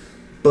school.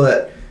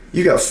 But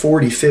You got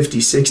 40,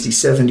 50, 60,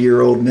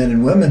 70-year-old men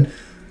and women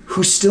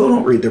who still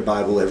don't read their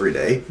Bible every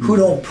day, who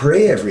don't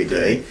pray every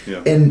day.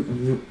 Yeah.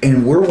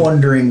 And we're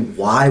wondering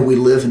why we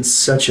live in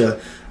such a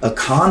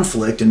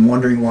conflict and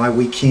wondering why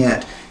we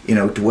can't,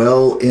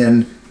 dwell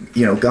in,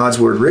 God's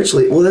word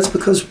richly. Well, that's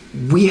because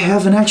we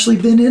haven't actually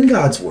been in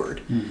God's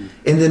word. Mm-hmm.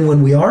 And then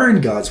when we are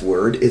in God's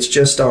word, it's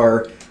just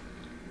our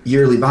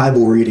yearly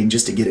Bible reading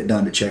just to get it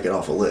done, to check it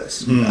off a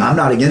list. Mm-hmm. I'm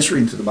not against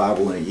reading through the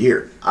Bible in a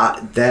year.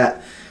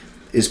 That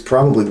is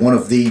probably one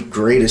of the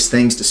greatest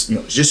things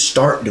to, just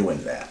start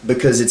doing that,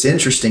 because it's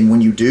interesting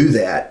when you do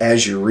that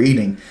as you're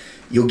reading,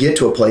 you'll get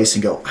to a place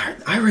and go,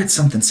 I read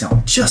something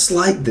sound just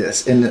like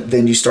this. And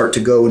then you start to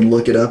go and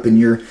look it up in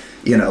your,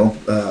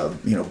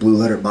 Blue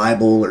Letter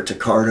Bible or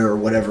Takarta or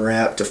whatever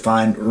app to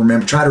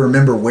try to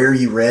remember where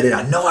you read it.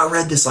 I know I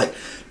read this like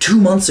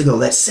 2 months ago,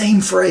 that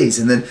same phrase.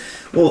 And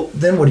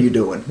then what are you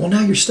doing? Well,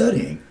 now you're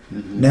studying.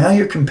 Mm-hmm. Now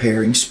you're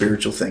comparing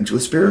spiritual things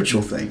with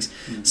spiritual things.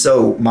 Mm-hmm.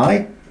 So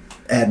my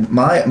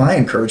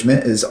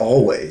encouragement is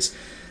always,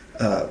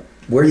 where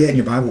are you at in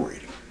your Bible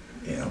reading?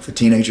 If a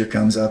teenager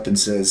comes up and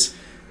says,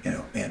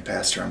 man,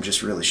 Pastor, I'm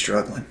just really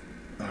struggling.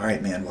 All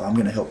right, man, well, I'm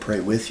going to help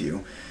pray with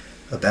you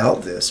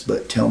about this,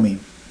 but tell me,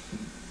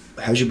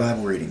 how's your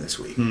Bible reading this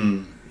week?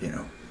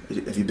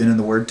 Have you been in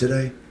the Word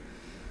today?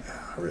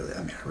 I really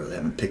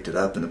haven't picked it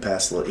up in the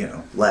past,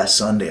 last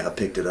Sunday I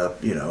picked it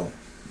up,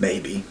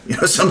 maybe.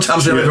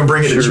 Sometimes they don't even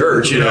bring it to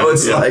church,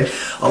 it's like,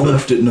 I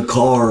left it in the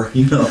car,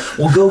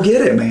 well, go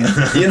get it, man.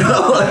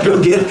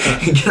 Go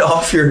get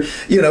off your,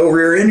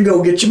 rear end and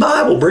go get your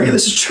Bible, bring it.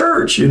 This is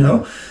church,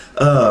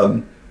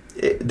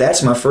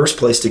 That's my first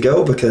place to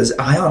go, because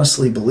I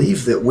honestly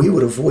believe that we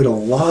would avoid a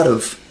lot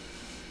of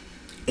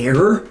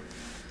error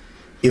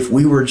if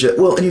we were just,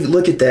 and you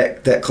look at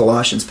that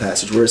Colossians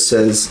passage where it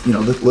says,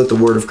 let the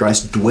word of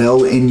Christ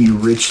dwell in you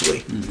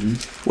richly.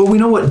 Mm-hmm. Well, we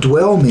know what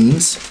dwell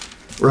means,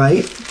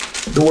 right?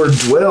 The word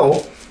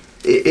dwell,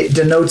 it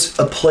denotes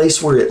a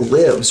place where it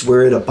lives,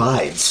 where it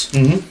abides.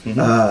 Mm-hmm.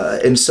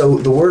 Mm-hmm. And so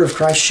the word of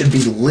Christ should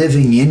be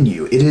living in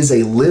you. It is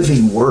a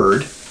living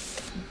word.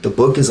 The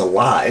book is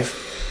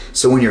alive.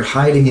 So when you're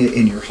hiding it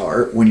in your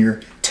heart, when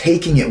you're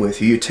taking it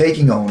with you, you're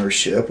taking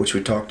ownership, which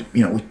we talked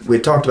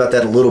about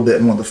that a little bit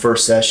in one of the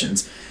first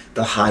sessions,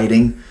 the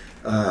hiding,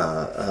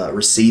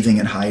 receiving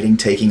and hiding,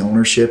 taking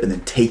ownership, and then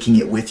taking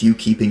it with you,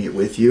 keeping it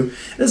with you.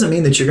 It doesn't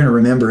mean that you're going to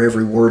remember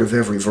every word of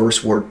every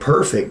verse word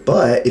perfect,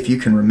 but if you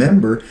can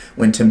remember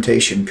when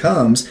temptation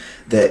comes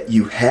that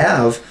you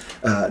have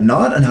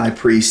not an high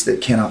priest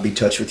that cannot be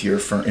touched with your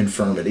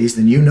infirmities,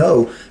 then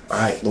all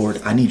right,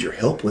 Lord, I need your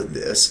help with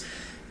this.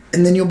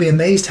 And then you'll be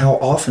amazed how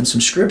often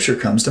some scripture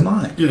comes to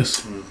mind.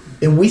 Yes.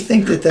 And we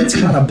think that that's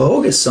kind of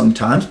bogus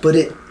sometimes,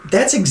 but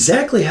that's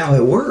exactly how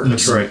it works.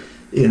 That's right.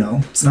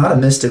 It's not a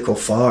mystical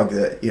fog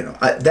that,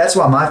 that's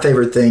why my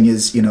favorite thing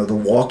is, the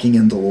walking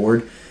in the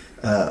Lord,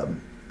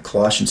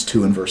 Colossians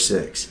 2 and verse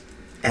 6.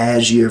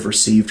 As you have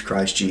received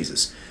Christ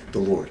Jesus, the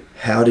Lord.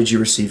 How did you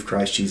receive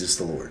Christ Jesus,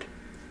 the Lord?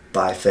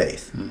 By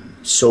faith.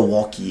 Mm-hmm. So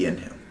walk ye in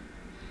him.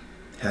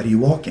 How do you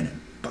walk in him?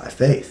 By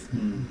faith.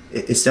 Mm.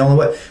 It's the only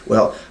way.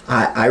 Well,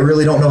 I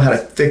really don't know how to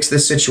fix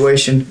this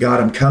situation. God,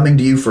 I'm coming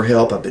to you for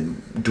help. I've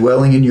been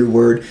dwelling in your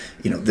word.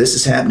 This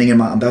is happening I'm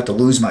about to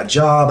lose my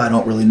job. I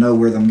don't really know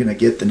where I'm going to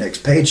get the next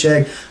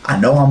paycheck. I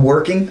know I'm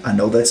working. I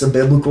know that's a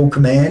biblical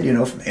command.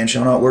 Man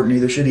shall not work,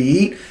 neither should he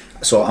eat.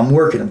 So I'm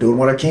working. I'm doing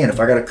what I can. If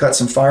I got to cut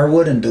some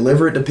firewood and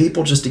deliver it to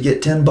people just to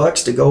get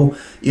 $10 to go,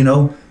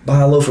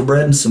 buy a loaf of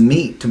bread and some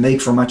meat to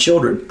make for my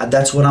children,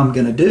 that's what I'm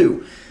going to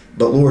do.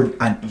 But Lord,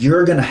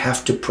 you're going to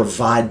have to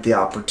provide the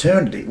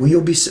opportunity. Well,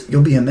 you'll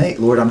be amazed.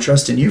 Lord, I'm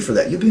trusting you for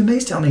that. You'll be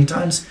amazed how many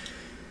times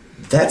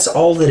that's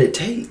all that it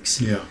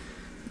takes. Yeah.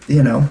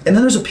 And then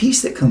there's a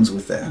peace that comes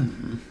with that.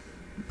 Mm-hmm.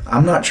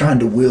 I'm not trying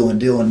to will and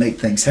deal and make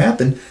things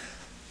happen.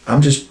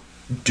 I'm just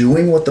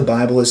doing what the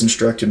Bible has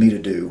instructed me to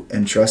do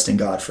and trusting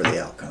God for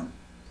the outcome.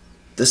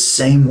 The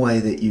same way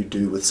that you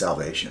do with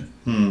salvation.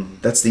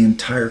 That's the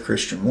entire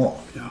Christian walk.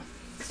 Yeah.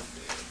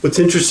 What's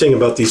interesting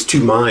about these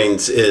two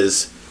minds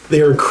is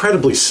they are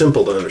incredibly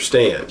simple to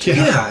understand.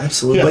 Yeah,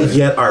 absolutely. But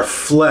yet our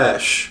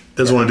flesh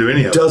doesn't want to do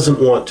any of it.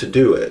 Doesn't want to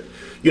do it.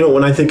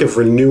 When I think of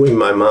renewing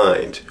my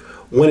mind,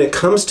 when it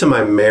comes to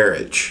my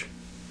marriage,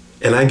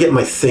 and I get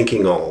my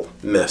thinking all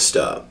messed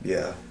up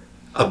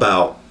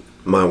about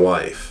my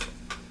wife,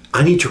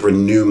 I need to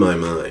renew my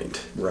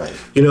mind. Right.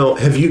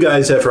 Have you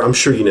guys ever, I'm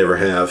sure you never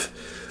have,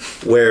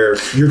 where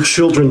your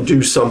children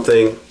do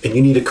something and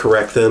you need to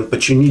correct them,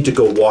 but you need to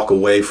go walk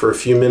away for a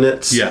few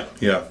minutes? Yeah.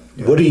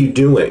 What are you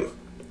doing?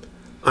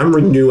 I'm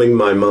renewing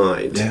my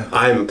mind. Yeah.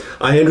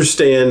 I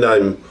understand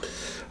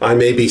I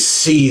may be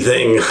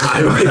seething,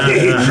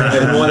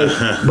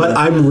 but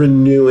I'm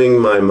renewing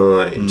my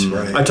mind.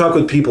 Right. I talk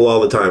with people all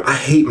the time. I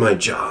hate my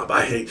job.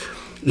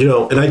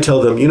 And I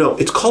tell them,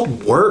 it's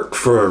called work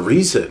for a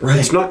reason. Right.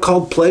 It's not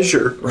called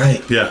pleasure.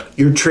 Right. Yeah.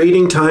 You're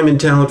trading time and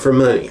talent for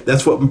money.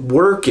 That's what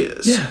work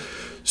is. Yeah.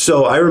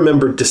 So I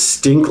remember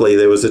distinctly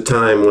there was a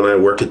time when I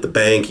worked at the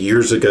bank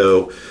years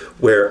ago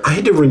where I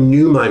had to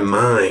renew my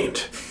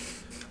mind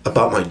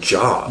about my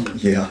job.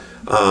 Yeah.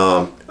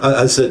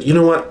 I said, you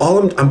know what?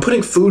 I'm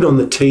putting food on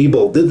the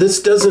table. This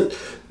doesn't,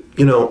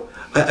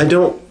 I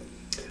don't.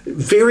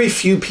 Very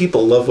few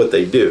people love what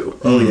they do.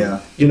 Oh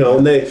yeah.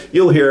 And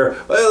you'll hear,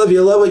 well, if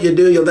you love what you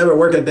do, you'll never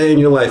work a day in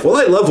your life. Well,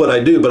 I love what I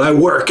do, but I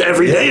work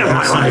every day of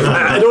my life.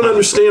 I don't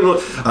understand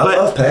I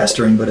love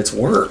pastoring, but it's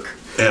work.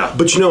 Yeah.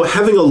 But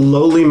having a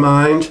lowly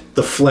mind,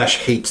 the flesh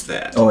hates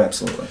that. Oh,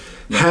 absolutely.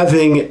 Yeah.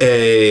 Having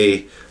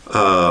a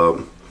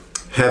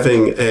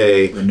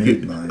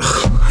renewed mind.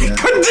 I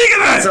couldn't think of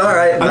that. It's all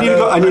right. I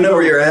know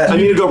where you're at. I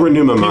need to go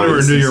renew my mind.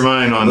 Renew your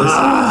mind on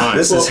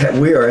this.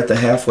 We are at the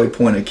halfway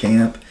point of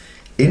camp.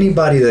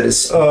 Anybody that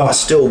is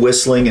still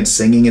whistling and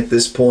singing at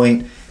this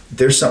point,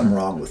 there's something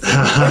wrong with them.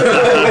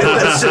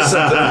 That's just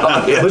something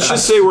wrong. Let's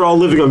just say we're all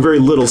living on very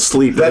little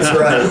sleep. That's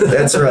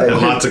right.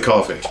 And lots of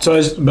coffee. So,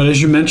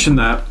 as you mentioned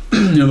that,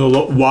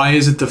 why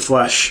is it the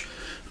flesh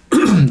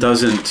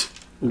doesn't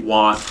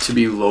want to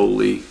be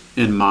lowly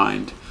in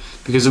mind?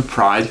 Because of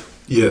pride.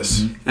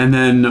 Yes. And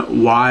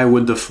then why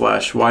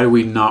do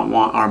we not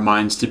want our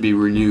minds to be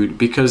renewed?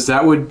 Because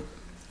that would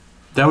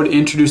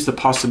introduce the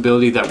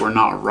possibility that we're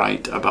not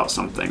right about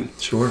something.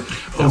 Sure.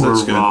 That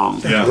we're good. wrong.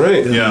 Yeah.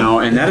 Right.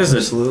 Yeah. And that is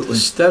Absolutely.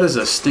 that is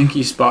a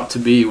stinky spot to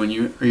be when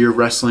you're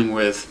wrestling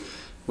with,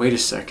 wait a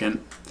second,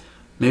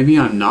 maybe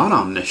I'm not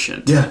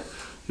omniscient. Yeah.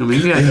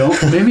 Maybe I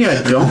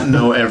don't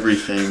know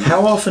everything.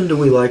 How often do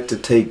we like to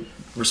take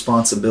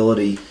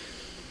responsibility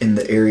in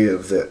the area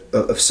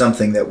of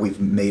something that we've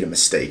made a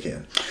mistake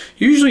in?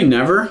 Usually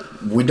never.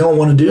 We don't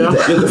want to do that.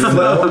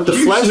 The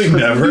flesh Usually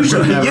never.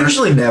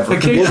 Occasionally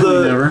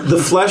never.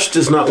 The flesh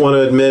does not want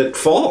to admit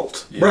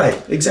fault. Yeah. Right,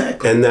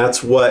 exactly. And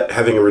that's what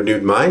having a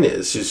renewed mind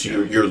is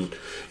you're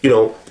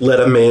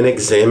let a man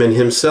examine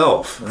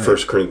himself, right. 1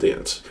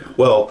 Corinthians.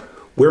 Well,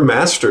 we're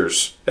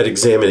masters at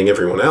examining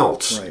everyone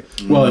else. Right.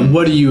 Well, and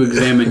what do you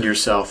examine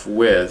yourself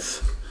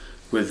with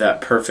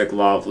that perfect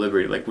law of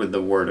liberty, like with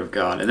the Word of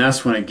God? And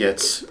that's when it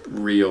gets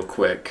real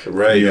quick.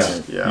 Right.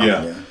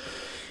 Yeah.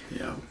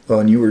 Well,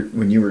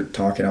 when you were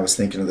talking, I was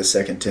thinking of the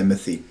 2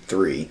 Timothy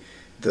 3,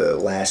 the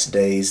last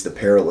days, the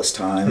perilous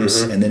times,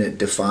 and then it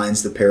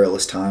defines the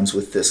perilous times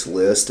with this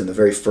list. And the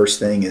very first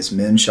thing is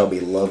men shall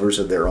be lovers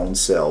of their own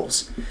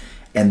selves.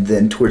 And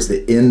then towards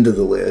the end of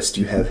the list,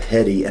 you have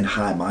heady and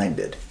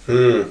high-minded,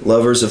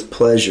 lovers of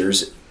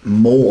pleasures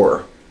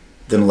more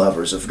than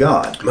lovers of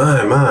God.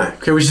 My.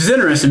 Okay, which is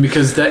interesting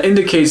because that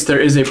indicates there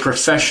is a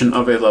profession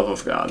of a love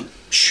of God.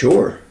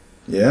 Sure.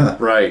 Yeah.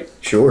 Right.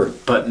 Sure.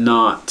 But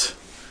not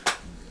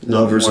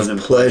lovers more of than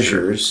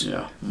pleasures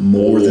Yeah.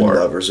 more than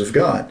lovers of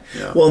God.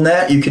 Yeah. Well, and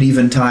that you could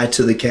even tie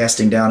to the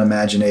casting down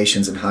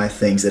imaginations and high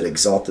things that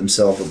exalt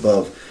themselves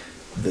above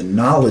the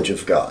knowledge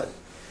of God.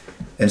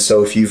 And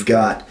so if you're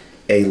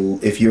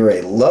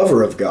a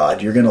lover of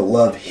God, you're going to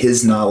love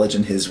His knowledge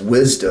and His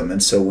wisdom.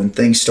 And so when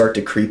things start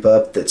to creep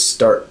up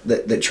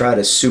that try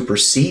to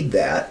supersede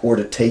that or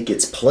to take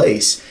its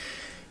place,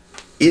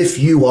 if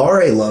you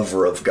are a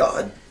lover of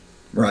God,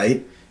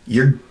 right,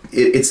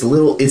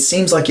 it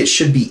seems like it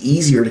should be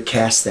easier to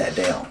cast that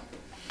down.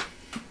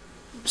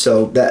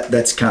 So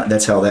that's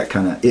how that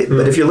kind of.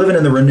 But if you're living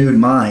in the renewed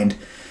mind,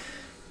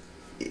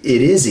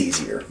 it is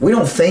easier. We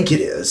don't think it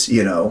is,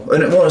 and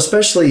well,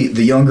 especially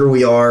the younger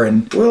we are,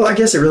 and well, I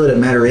guess it really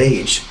doesn't matter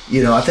age.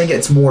 I think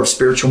it's more of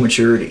spiritual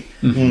maturity.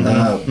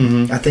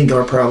 I think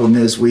our problem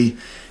is we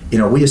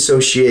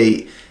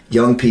associate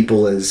young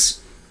people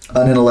as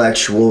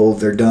unintellectual,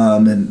 they're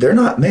dumb, and they're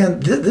not.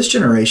 Man, this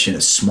generation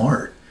is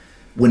smart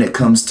when it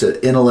comes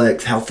to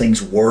intellect, how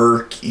things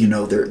work.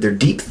 They're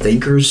deep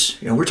thinkers.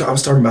 I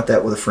was talking about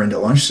that with a friend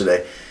at lunch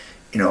today.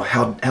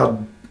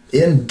 How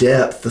in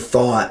depth the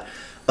thought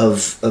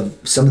of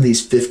some of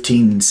these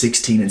 15,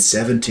 16, and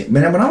 17.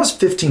 Man, when I was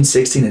 15,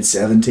 16, and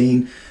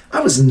 17, I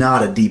was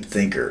not a deep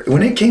thinker.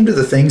 When it came to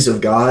the things of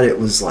God, it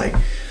was like,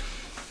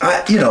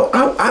 I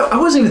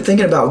wasn't even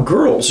thinking about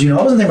girls. I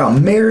wasn't thinking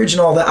about marriage and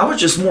all that. I was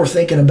just more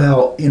thinking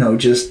about,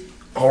 just,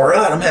 all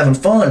right, I'm having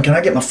fun. Can I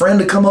get my friend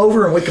to come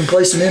over and we can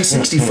play some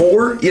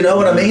N64? You know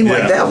what I mean? Yeah.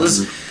 Like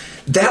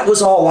that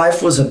was all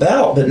life was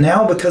about. But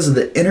now because of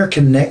the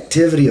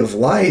interconnectivity of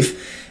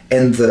life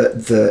and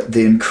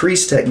the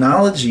increased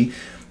technology,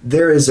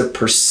 there is a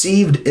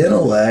perceived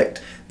intellect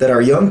that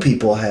our young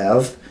people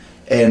have,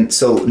 and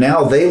so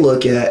now they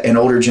look at an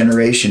older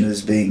generation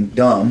as being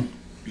dumb,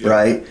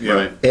 right?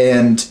 Yeah.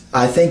 And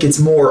I think it's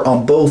more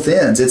on both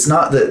ends. It's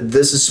not that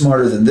this is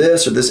smarter than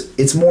this or this.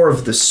 It's more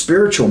of the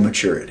spiritual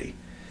maturity.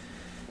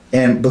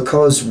 And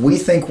because we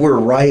think we're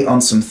right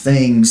on some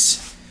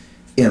things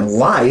in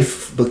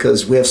life,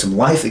 because we have some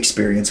life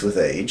experience with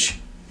age,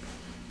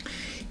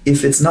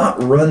 if it's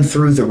not run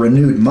through the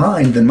renewed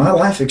mind, then my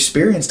life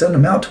experience doesn't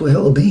amount to a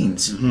hill of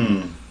beans.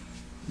 I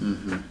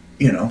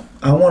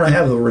want to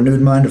have the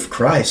renewed mind of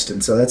Christ,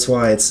 and so that's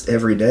why it's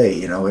every day.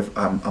 If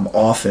I'm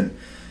often,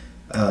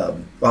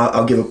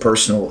 I'll give a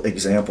personal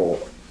example.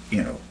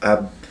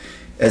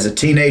 As a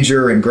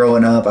teenager and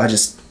growing up, I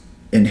just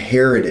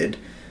inherited.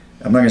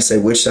 I'm not going to say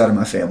which side of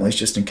my family, it's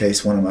just in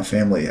case one of my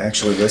family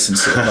actually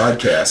listens to the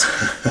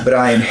podcast. But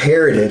I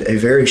inherited a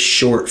very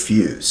short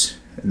fuse.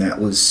 and that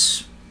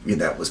was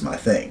my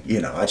thing.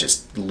 I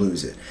just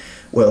lose it.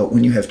 Well,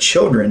 when you have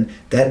children,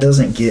 that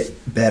doesn't get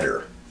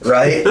better,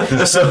 right?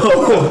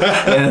 So,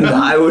 and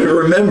I would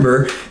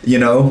remember,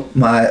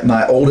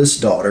 my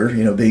oldest daughter,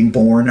 being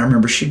born. I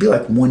remember she'd be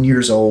like 1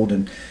 year old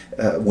and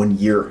 1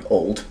 year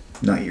old,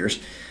 not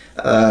years.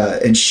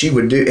 And she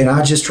would do, and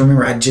I just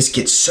remember I'd just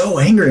get so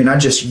angry and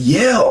I'd just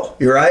yell,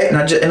 you're right?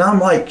 And I'm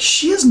like,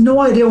 she has no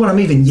idea what I'm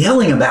even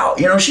yelling about.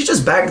 She's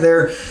just back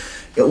there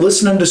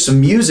listening to some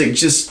music,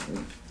 just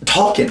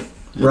talking,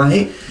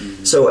 right?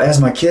 Mm-hmm. So as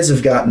my kids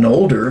have gotten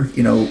older,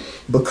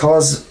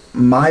 because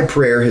my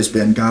prayer has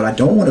been, God, I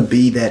don't want to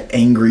be that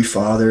angry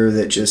father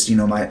that just,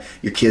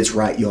 your kids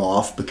write you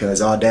off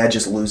because, dad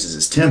just loses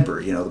his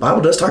temper. The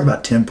Bible does talk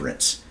about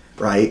temperance,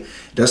 right?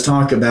 It does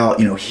talk about,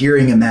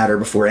 hearing a matter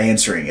before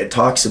answering. It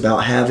talks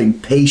about having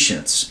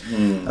patience.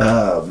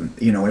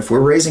 If we're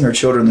raising our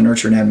children in the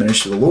nurture and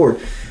admonition of the Lord,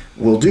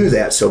 we'll do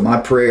that. So my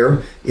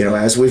prayer,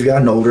 as we've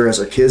gotten older, as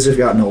our kids have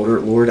gotten older,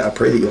 Lord, I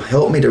pray that you'll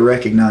help me to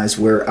recognize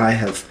where I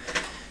have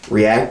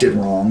reacted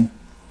wrong,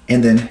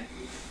 and then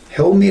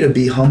help me to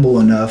be humble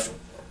enough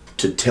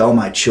to tell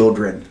my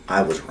children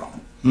I was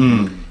wrong.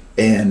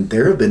 And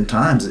there have been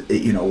times,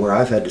 where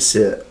I've had to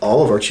sit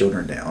all of our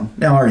children down.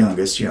 Now our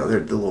youngest, they're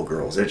the little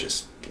girls, they're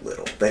just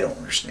little, they don't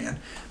understand.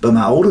 But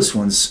my oldest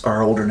ones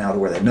are older now to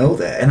where they know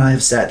that. And I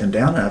have sat them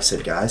down and I've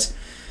said, guys,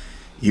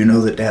 you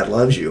know that dad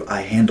loves you.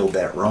 I handled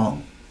that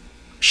wrong.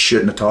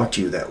 Shouldn't have talked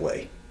to you that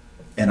way.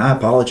 And I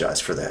apologize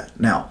for that.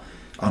 Now,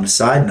 on a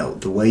side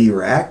note, the way you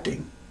were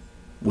acting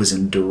was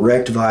in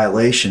direct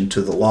violation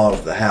to the law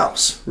of the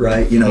house,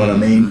 right? You know what I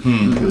mean?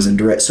 It was in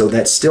direct. So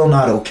that's still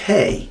not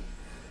okay,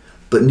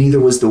 but neither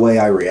was the way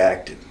I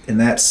reacted. And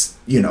that's,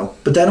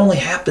 but that only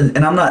happened,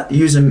 and I'm not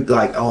using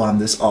like, I'm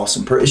this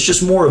awesome person. It's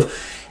just more of,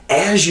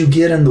 as you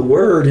get in the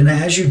Word and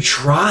as you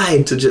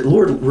try to,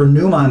 Lord,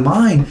 renew my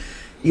mind,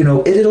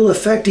 it'll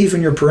affect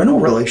even your parental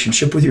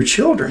relationship with your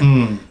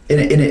children. And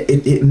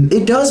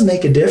it does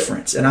make a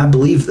difference. And I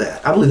believe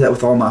that. I believe that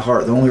with all my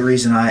heart. The only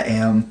reason I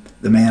am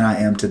the man I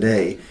am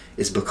today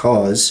is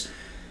because,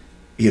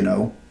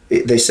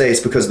 they say it's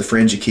because of the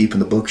friends you keep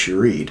and the books you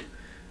read.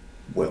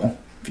 Well,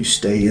 if you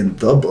stay in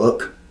the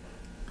book,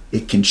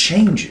 it can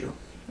change you.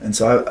 And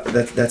so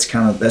that's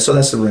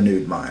the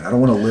renewed mind. I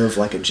don't want to live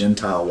like a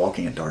Gentile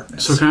walking in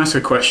darkness. So can I ask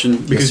a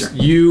question? Because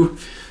you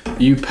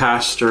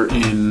pastor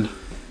in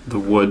the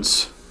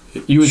woods.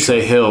 You would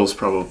say hills,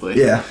 probably.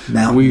 Yeah,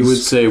 mountains. We would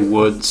say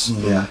woods.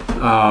 Yeah.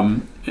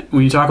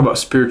 When you talk about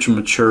spiritual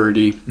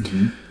maturity,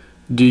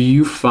 do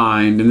you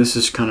find, and this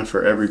is kind of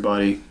for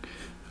everybody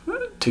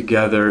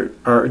together,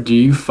 or do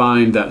you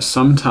find that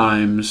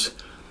sometimes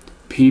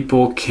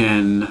people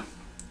can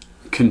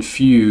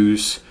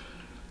confuse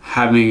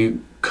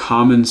having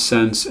common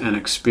sense and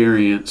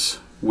experience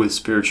with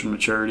spiritual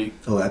maturity?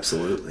 Oh,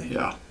 absolutely.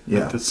 Yeah.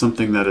 Yeah. Like that's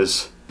something that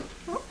is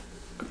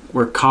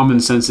where common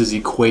sense is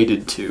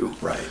equated to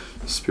Right.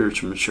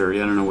 spiritual maturity.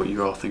 I don't know what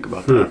you all think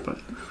about that, but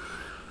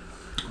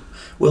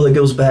Well, it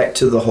goes back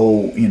to the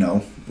whole, and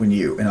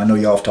I know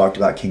y'all have talked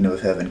about kingdom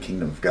of heaven,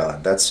 kingdom of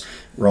God. That's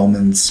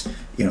Romans,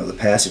 the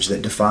passage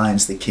that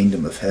defines the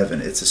kingdom of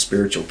heaven. It's a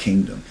spiritual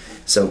kingdom.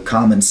 So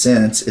common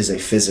sense is a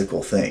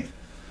physical thing.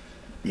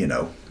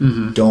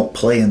 Don't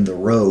play in the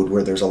road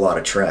where there's a lot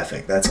of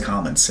traffic. That's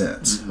common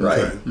sense, right?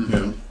 Okay.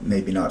 Yeah.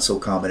 Maybe not so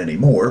common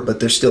anymore, but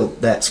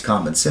that's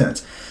common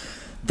sense.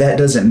 That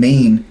doesn't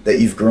mean that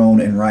you've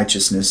grown in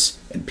righteousness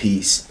and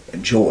peace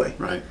and joy.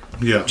 right.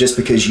 Yeah. Just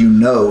because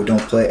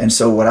don't play. And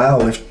so what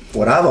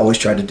I've always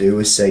tried to do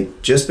is say,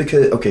 just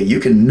because, you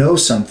can know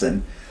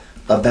something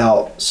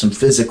about some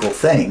physical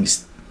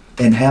things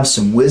and have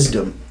some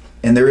wisdom,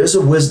 and there is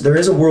a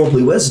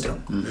worldly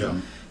wisdom.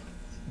 Yeah.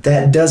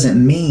 That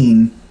doesn't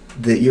mean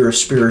that you're a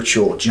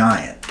spiritual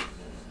giant.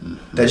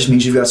 That just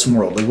means you've got some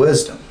worldly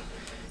wisdom.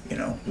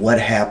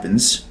 What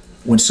happens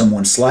when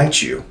someone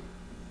slights you?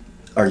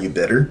 Are you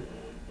bitter?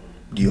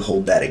 Do you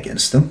hold that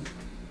against them?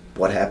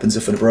 What happens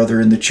if a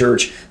brother in the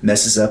church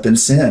messes up in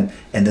sin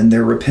and then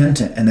they're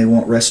repentant and they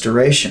want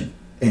restoration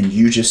and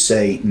you just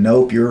say,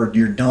 nope, you're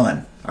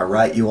done. I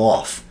write you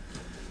off.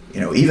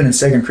 Even in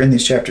 2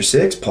 Corinthians chapter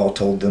 6, Paul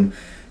told them,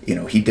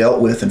 he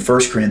dealt with in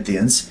 1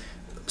 Corinthians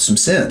some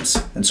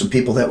sins and some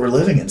people that were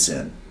living in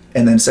sin.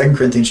 And then 2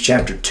 Corinthians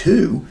chapter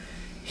 2,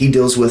 he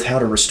deals with how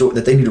to restore,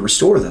 that they need to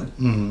restore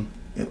them.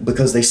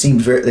 Because they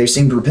seemed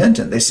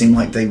repentant. They seemed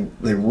like they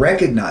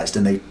recognized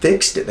and they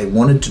fixed it. They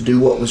wanted to do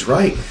what was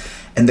right.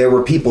 And there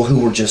were people who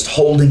were just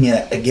holding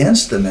it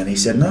against them. And he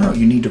said, no,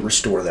 you need to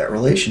restore that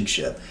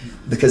relationship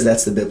because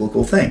that's the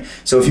biblical thing.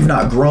 So if you've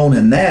not grown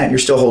in that, you're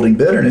still holding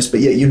bitterness,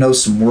 but yet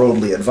some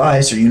worldly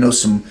advice, or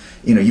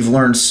you've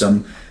learned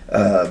some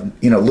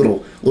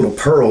little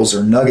pearls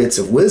or nuggets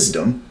of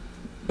wisdom.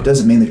 It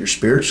doesn't mean that you're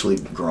spiritually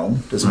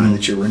grown. Doesn't mean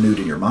that you're renewed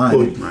in your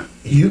mind. Well,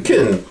 you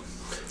can.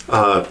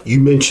 You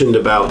mentioned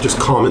about just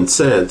common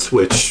sense,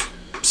 which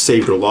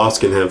saved or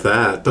lost can have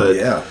that.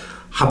 But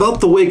how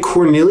about the way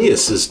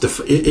Cornelius is?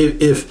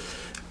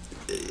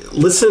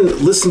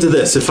 Listen to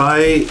this. If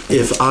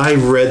I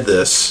read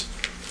this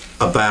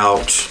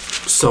about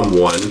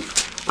someone,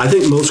 I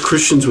think most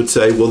Christians would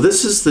say, well,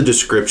 this is the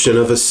description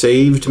of a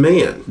saved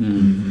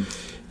man.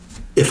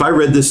 If I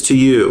read this to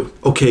you,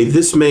 okay,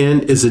 this man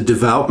is a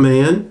devout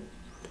man,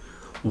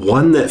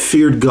 one that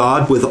feared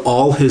God with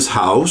all his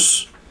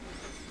house,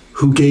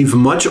 who gave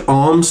much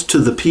alms to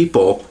the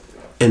people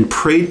and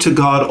prayed to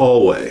God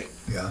always.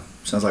 Yeah,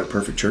 sounds like a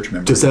perfect church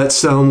member. Does that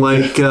sound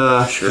like...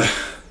 Sure.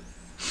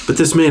 But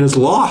this man is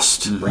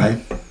lost. Right.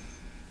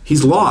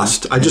 He's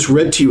lost. I just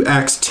read to you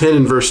Acts 10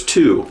 and verse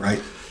 2. Right.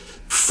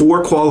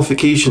 4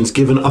 qualifications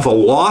given of a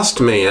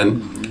lost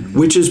man,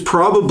 which is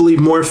probably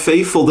more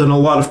faithful than a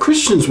lot of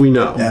Christians we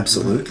know.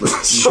 Absolutely.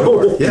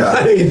 So, Yeah.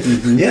 I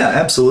mean, Yeah,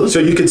 absolutely. so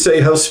you could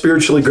say, how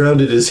spiritually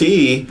grounded is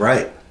he?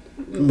 Right.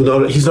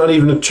 He's not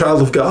even a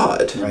child of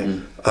God. Right.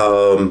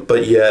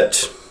 But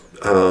yet,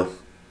 I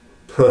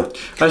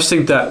just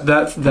think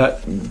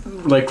that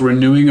like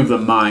renewing of the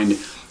mind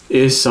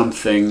is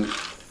something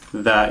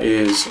that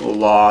is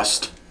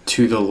lost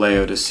to the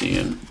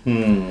Laodicean.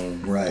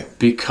 Right.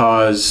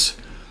 Because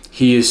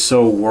he is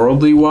so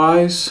worldly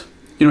wise.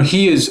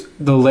 The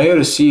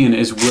Laodicean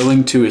is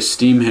willing to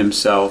esteem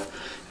himself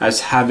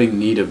as having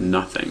need of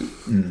nothing.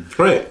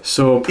 right.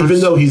 So Even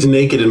though he's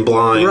naked and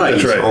blind, Right,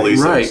 and right, all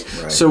these right.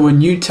 things. Right. So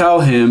when you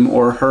tell him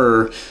or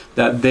her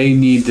that they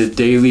need the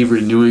daily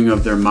renewing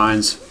of their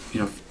minds,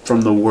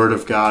 from the Word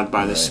of God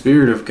by the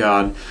Spirit of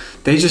God,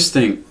 they just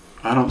think,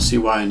 I don't see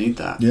why I need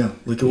that. Yeah.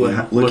 Look at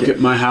what. Look at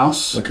my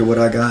house. Look at what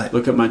I got.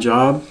 Look at my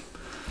job.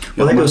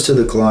 Well, that goes to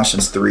the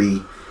Colossians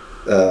 3,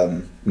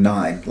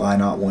 9. Lie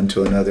not one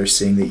to another,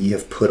 seeing that ye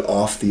have put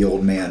off the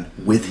old man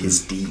with his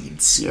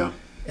deeds. Yeah.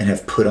 And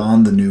have put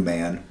on the new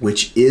man,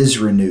 which is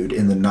renewed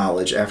in the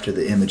knowledge after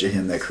the image of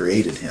him that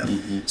created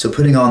him. So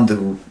putting on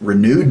the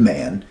renewed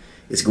man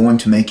is going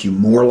to make you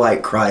more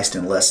like Christ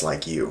and less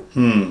like you.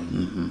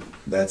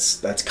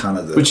 That's kind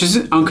of the... Which is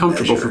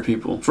uncomfortable measure. for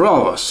people, for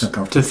all of us,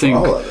 uncomfortable to think,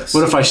 for all of us.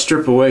 what if I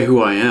strip away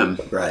who I am?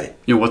 Right.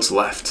 What's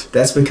left?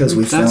 That's because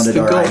we That's founded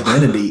the our goal.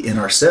 identity in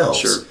ourselves.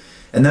 Sure.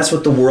 And that's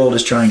what the world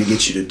is trying to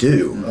get you to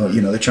do.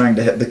 They're trying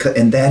to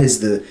and that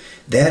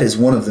is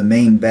one of the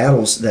main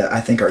battles that I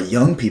think our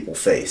young people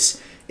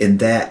face. In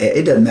that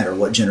it doesn't matter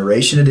what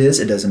generation it is.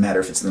 It doesn't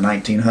matter if it's the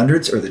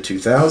 1900s or the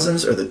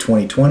 2000s or the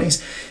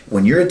 2020s.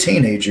 When you're a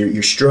teenager,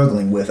 you're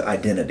struggling with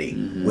identity.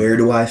 Where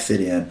do I fit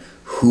in?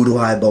 Who do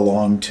I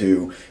belong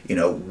to?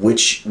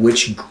 Which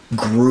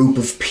group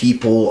of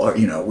people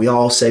are? We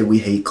all say we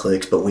hate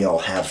cliques, but we all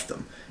have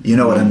them. You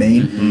know what I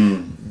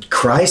mean?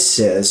 Christ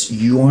says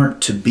you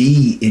aren't to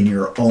be in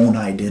your own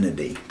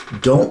identity.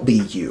 Don't be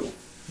you.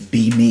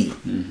 Be me.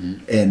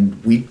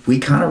 And we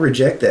kind of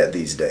reject that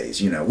these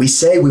days. We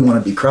say we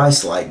want to be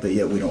Christ-like, but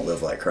yet we don't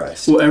live like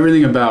Christ. Well,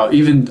 everything about,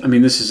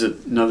 this is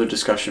another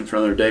discussion for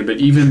another day, but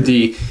even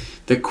the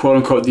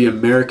quote-unquote, the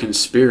American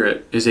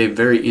spirit is a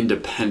very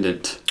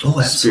independent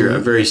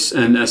spirit.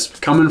 And as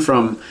coming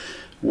from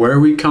where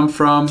we come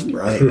from,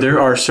 Right. there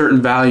are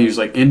certain values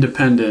like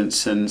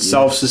independence and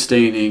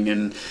self-sustaining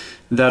and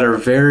that are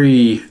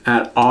very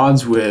at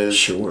odds with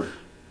Sure.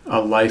 a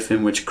life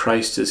in which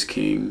Christ is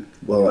king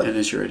and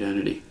is your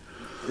identity.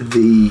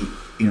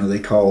 They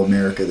call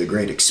America the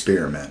great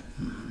experiment,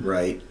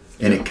 right?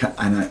 And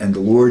and the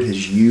Lord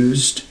has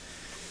used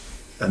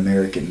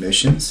American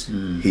missions.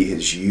 He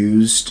has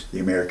used the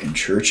American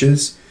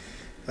churches.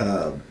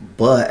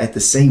 But at the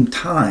same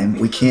time,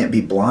 we can't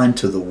be blind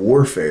to the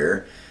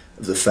warfare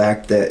of the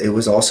fact that it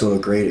was also a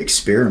great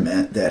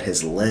experiment that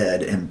has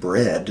led and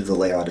bred the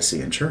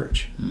Laodicean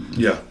church.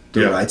 Yeah.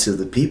 The rights of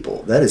the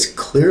people. That is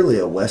clearly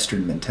a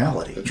Western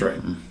mentality. That's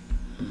right.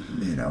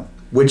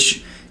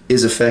 Which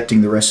is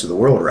affecting the rest of the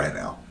world right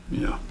now.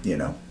 Yeah.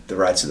 The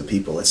rights of the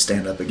people. Let's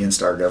stand up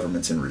against our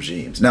governments and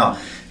regimes. Now,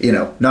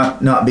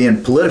 not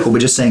being political, but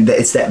just saying that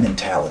it's that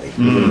mentality.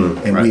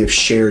 And we have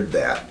shared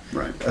that.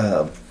 Right.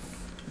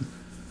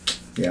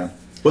 Yeah.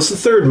 What's the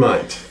third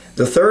mind?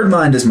 The third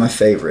mind is my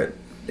favorite.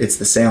 It's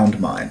the sound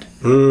mind.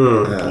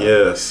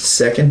 Yes.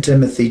 2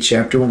 Timothy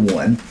chapter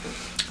 1,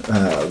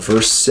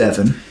 verse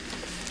 7.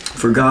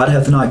 For God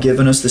hath not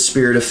given us the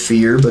spirit of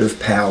fear, but of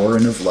power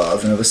and of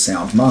love and of a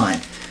sound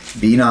mind.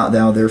 Be not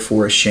thou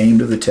therefore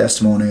ashamed of the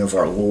testimony of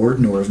our Lord,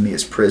 nor of me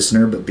as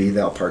prisoner, but be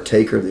thou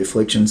partaker of the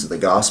afflictions of the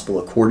gospel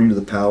according to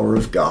the power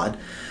of God,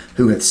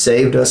 who hath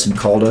saved us and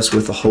called us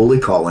with a holy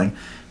calling,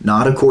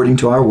 not according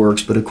to our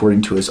works, but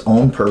according to his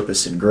own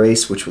purpose and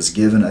grace, which was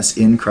given us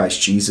in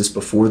Christ Jesus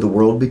before the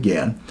world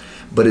began,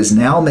 but is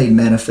now made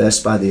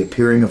manifest by the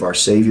appearing of our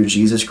Savior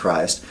Jesus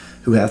Christ,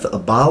 who hath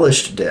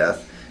abolished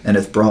death, and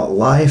hath brought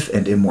life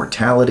and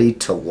immortality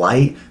to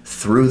light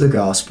through the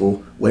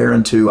gospel,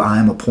 whereunto I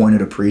am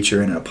appointed a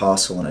preacher and an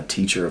apostle and a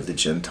teacher of the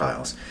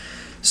Gentiles.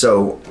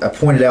 So I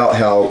pointed out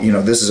how,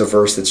 this is a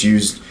verse that's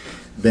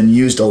been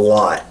used a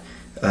lot,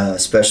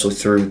 especially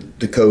through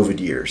the COVID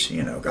years.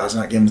 God's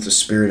not giving us the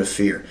spirit of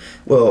fear.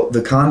 Well,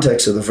 the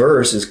context of the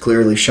verse is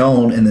clearly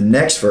shown in the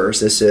next verse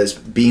that says,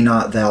 be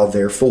not thou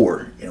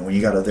therefore. When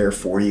you got a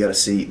therefore, you got to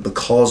see,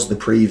 because the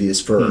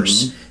previous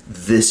verse,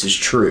 this is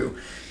true.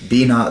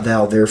 Be not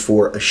thou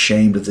therefore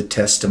ashamed of the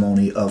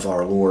testimony of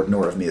our Lord,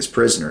 nor of me as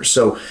prisoner.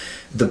 So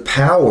the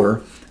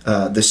power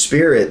The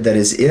Spirit that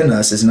is in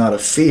us is not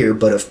of fear,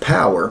 but of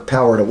power.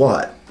 Power to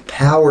what?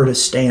 Power to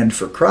stand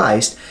for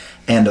Christ,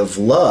 and of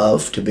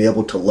love, to be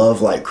able to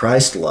love like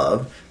Christ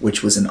loved,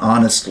 which was an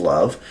honest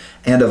love,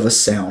 and of a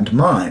sound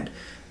mind.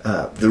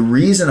 The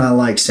reason I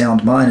like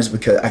sound mind is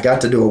because I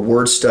got to do a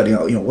word study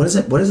on, what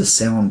does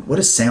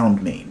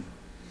sound mean?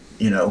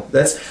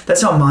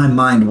 That's how my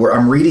mind works.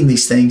 I'm reading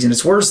these things, and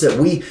it's words that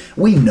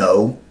we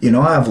know.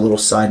 I have little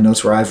side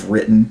notes where I've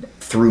written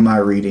through my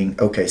reading,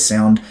 okay,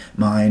 sound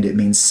mind, it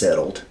means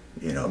settled,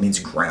 it means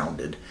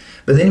grounded.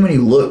 But then when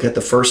you look at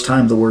the first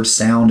time the word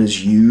sound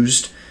is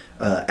used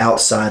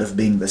outside of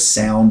being the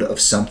sound of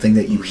something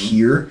that you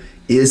hear,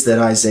 is that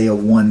Isaiah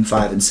 1,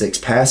 5, and 6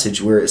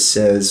 passage where it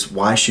says,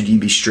 why should ye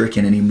be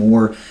stricken any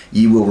more?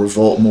 Ye will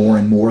revolt more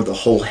and more. The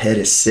whole head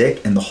is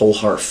sick and the whole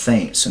heart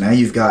faint. So now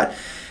you've got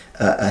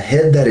a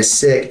head that is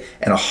sick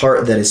and a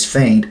heart that is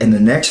faint. And the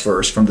next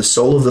verse, from the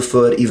sole of the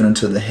foot even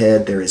unto the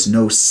head, there is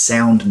no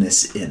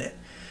soundness in it.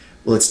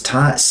 Well,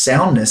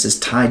 soundness is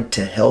tied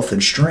to health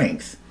and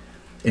strength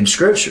in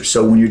Scripture.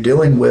 So when you're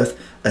dealing with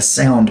a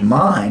sound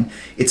mind,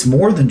 it's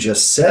more than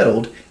just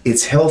settled,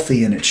 it's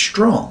healthy and it's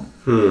strong.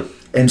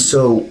 And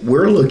so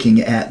we're looking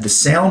at the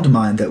sound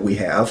mind that we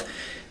have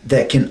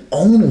that can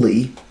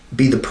only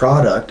be the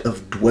product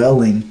of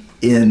dwelling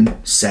in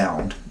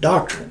sound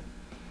doctrine.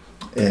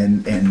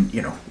 And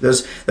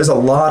there's a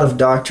lot of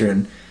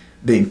doctrine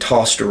being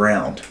tossed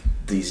around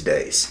these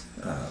days.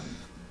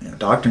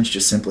 Doctrine's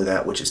just simply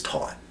that which is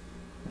taught.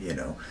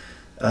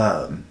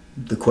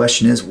 The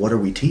question is, what are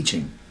we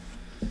teaching?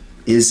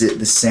 Is it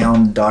the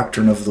sound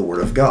doctrine of the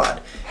Word of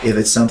God? If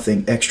it's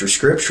something extra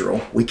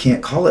scriptural, we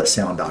can't call it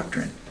sound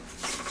doctrine.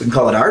 We can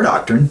call it our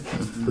doctrine.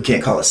 We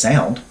can't call it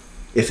sound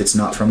if it's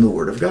not from the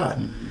Word of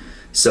God.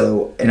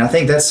 So, and I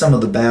think that's some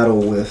of the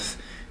battle with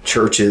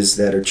churches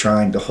that are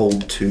trying to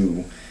hold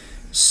to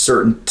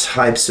certain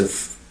types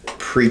of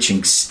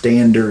preaching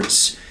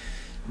standards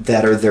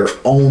that are their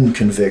own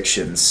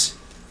convictions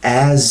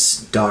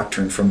as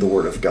doctrine from the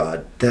Word of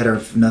God that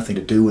have nothing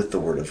to do with the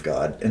Word of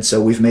God. And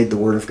so we've made the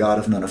Word of God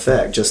of none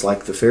effect, just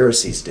like the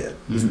Pharisees did.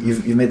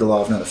 You've made the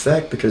law of none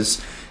effect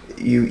because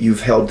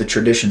you've held the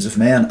traditions of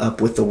man up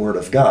with the Word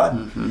of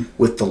God,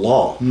 with the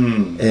law,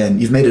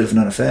 and you've made it of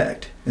none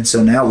effect. And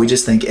so now we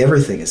just think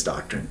everything is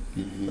doctrine.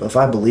 Well, if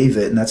I believe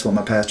it, and that's what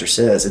my pastor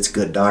says, it's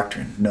good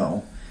doctrine.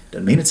 No,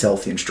 doesn't mean it's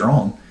healthy and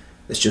strong.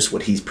 It's just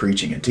what he's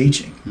preaching and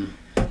teaching.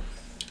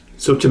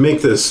 So to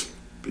make this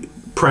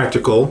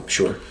practical,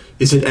 Sure.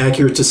 Is it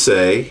accurate to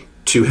say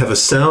to have a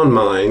sound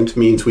mind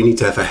means we need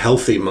to have a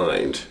healthy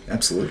mind?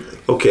 Absolutely.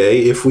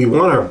 Okay, if we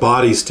want our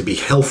bodies to be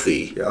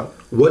healthy,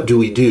 what do?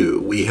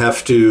 We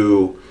have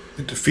to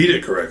feed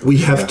it correctly. We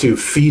have to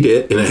feed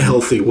it in a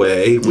healthy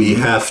way. We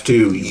have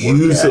to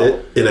use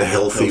it in a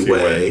healthy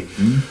way.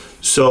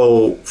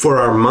 So for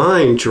our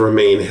mind to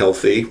remain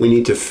healthy, we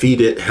need to feed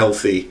it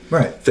healthy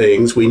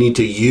things. We need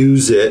to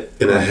use it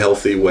in a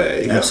healthy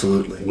way.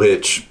 Absolutely.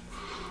 Which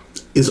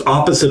is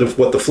opposite of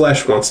what the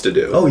flesh wants to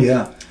do. Oh,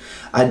 yeah.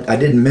 I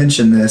didn't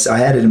mention this. I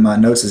had it in my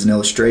notes as an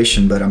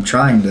illustration, but I'm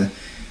trying to,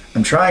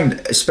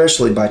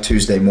 especially by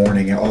Tuesday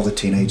morning, all the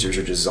teenagers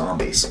are just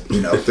zombies.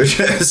 They're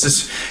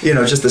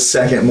just the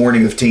second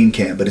morning of teen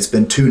camp, but it's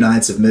been 2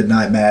 nights of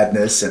midnight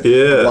madness and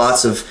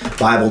lots of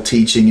Bible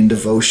teaching and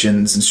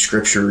devotions and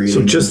scripture reading.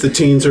 So just the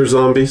teens are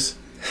zombies?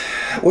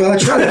 Well, I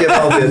try to give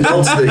all the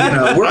adults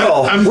that, we're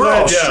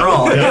all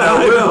strong.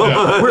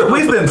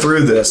 We've been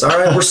through this, all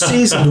right? We're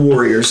seasoned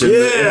warriors in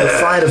the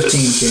fight of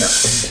teen camp.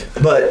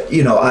 But,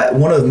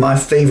 one of my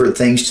favorite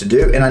things to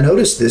do, and I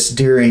noticed this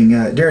during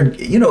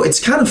it's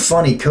kind of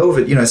funny,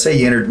 COVID, say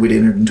we'd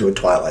entered into a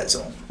twilight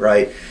zone,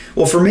 right?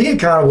 Well, for me, it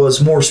kind of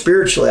was more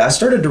spiritually. I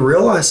started to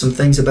realize some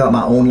things about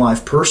my own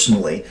life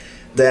personally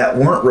that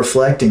weren't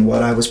reflecting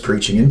what I was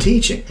preaching and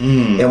teaching.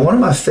 And one of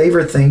my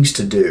favorite things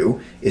to do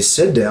is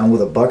sit down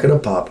with a bucket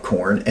of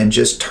popcorn and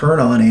just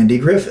turn on Andy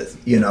Griffith,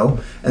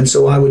 And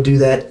so I would do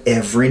that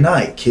every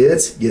night.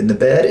 Kids, get in the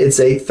bed, it's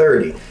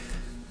 8:30.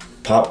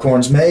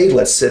 Popcorn's made,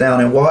 let's sit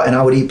down and watch. And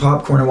I would eat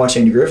popcorn and watch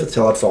Andy Griffith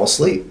till I'd fall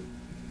asleep.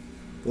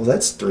 Well,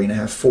 that's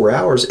 3.5, 4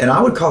 hours. And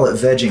I would call it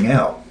vegging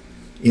out.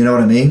 You know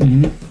what I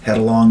mean? Had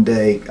a long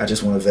day. I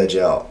just want to veg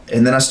out.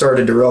 And then I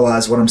started to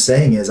realize what I'm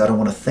saying is I don't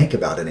want to think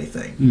about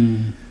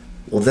anything.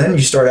 Well, then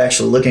you start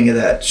actually looking at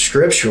that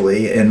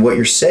scripturally, and what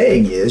you're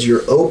saying is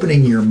you're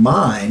opening your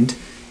mind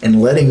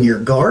and letting your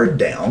guard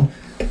down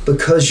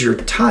because you're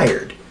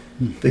tired,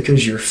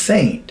 because you're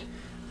faint,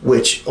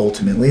 which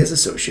ultimately is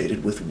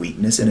associated with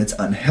weakness, and it's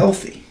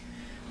unhealthy.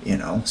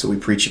 So we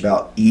preach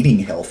about eating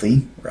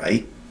healthy,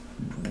 right?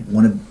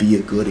 Want to be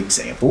a good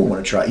example,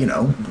 want to try,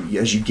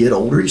 as you get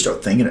older, you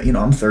start thinking,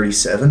 I'm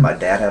 37. My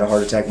dad had a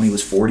heart attack when he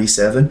was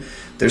 47.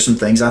 There's some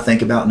things I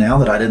think about now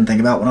that I didn't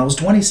think about when I was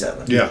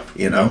 27.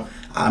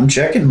 I'm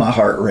checking my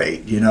heart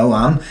rate.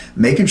 I'm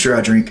making sure I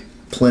drink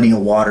plenty of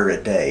water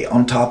a day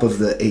on top of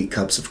the 8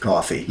 cups of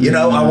coffee.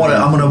 I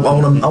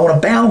want to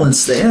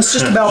balance things. It's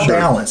just about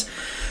balance.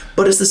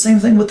 But it's the same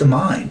thing with the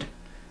mind.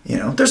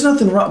 There's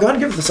nothing wrong. God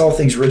giveth us all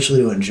things richly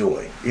to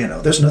enjoy.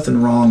 There's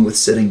nothing wrong with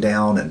sitting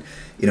down and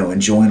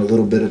enjoying a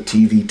little bit of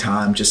TV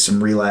time, just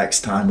some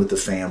relaxed time with the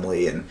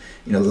family, and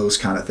those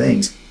kind of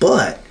things.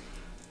 But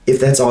if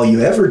that's all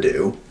you ever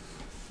do,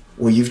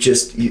 well,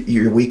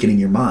 you're weakening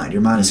your mind.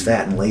 Your mind is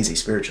fat and lazy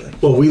spiritually.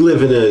 Well, we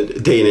live in a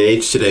day and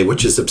age today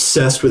which is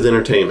obsessed with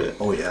entertainment.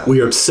 Oh, yeah.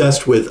 We are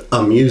obsessed with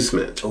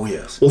amusement. Oh,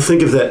 yes. Well,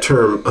 think of that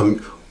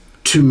term,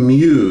 to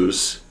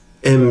muse,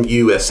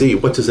 M-U-S-E.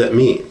 What does that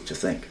mean? To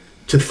think.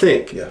 To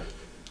think. Yeah.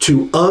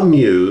 To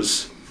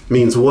amuse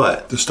means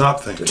what? To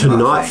stop thinking. To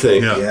not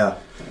think. Yeah.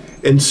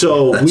 And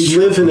so we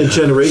true. live in a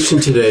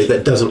generation today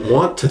that doesn't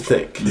want to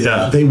think.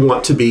 Yeah. They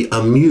want to be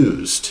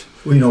amused.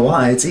 Well, you know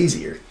why? It's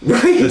easier.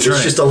 Right? That's It's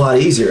right. just a lot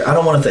easier. I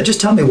don't want to think.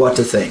 Just tell me what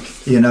to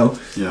think, Yeah.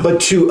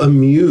 But to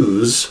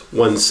amuse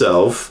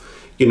oneself,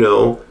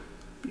 can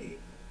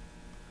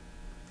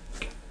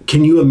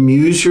you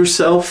amuse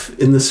yourself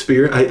in the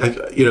spirit?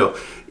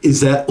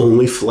 Is that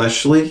only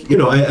fleshly?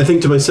 I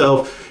think to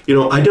myself,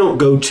 I don't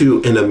go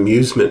to an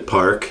amusement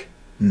park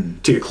to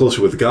get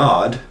closer with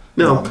God.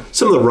 No,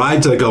 some of the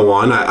rides I go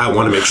on, I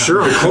want to make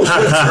sure I'm close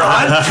with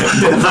God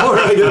before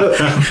I go.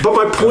 But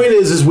my point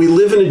is we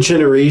live in a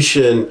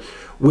generation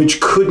which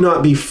could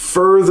not be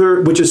further,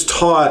 which is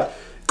taught,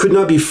 could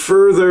not be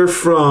further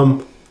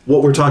from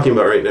what we're talking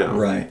about right now.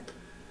 Right.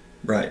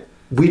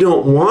 We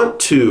don't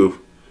want to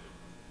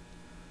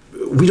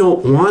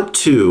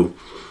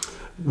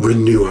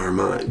renew our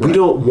mind. We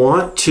don't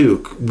want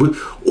to.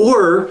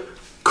 Or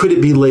could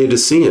it be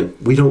Laodicean?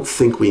 We don't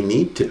think we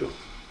need to.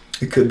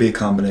 It could be a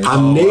combination.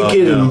 I'm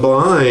naked yeah. and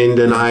blind,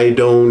 and I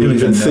don't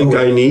even think know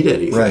it. I need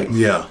anything. Right.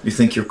 Yeah. You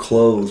think you're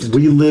clothed.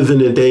 We live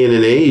in a day and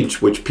an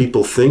age which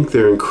people think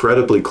they're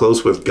incredibly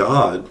close with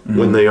God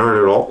when they aren't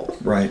at all.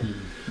 Right.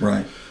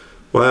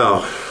 Wow.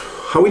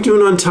 How are we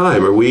doing on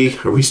time? Are we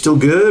still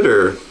good,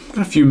 or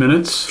A few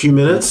minutes. a few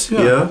minutes?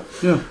 Yeah.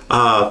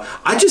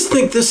 I just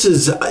think this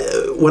is,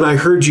 when I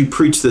heard you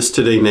preach this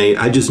today, Nate,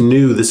 I just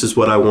knew this is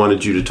what I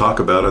wanted you to talk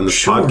about on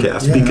this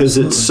podcast, Yeah, because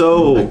absolutely. it's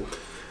so,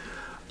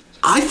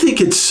 I think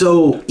it's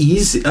so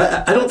easy.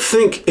 I don't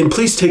think, and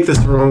please take this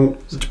the wrong,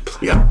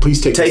 please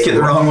take Take this it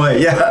the wrong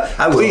way. Yeah,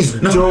 I will. Please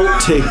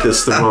don't take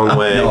this the wrong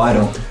way. No, I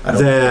don't.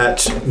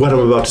 That, what I'm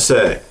about to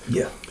say,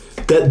 Yeah.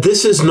 that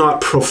this is not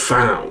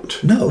profound.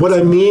 No, What it's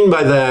I mean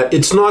by that,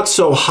 it's not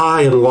so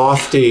high and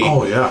lofty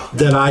Oh, yeah.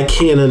 that I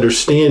can't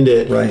understand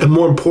it, Right. and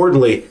more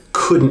importantly,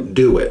 couldn't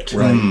do it.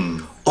 Right.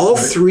 All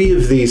three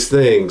of these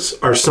things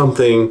are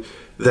something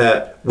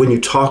that when you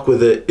talk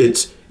with it,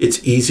 it's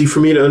easy for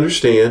me to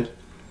understand.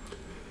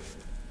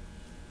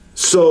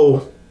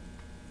 So,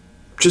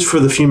 just for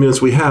the few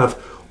minutes we have,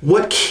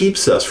 what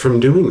keeps us from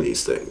doing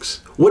these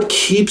things? What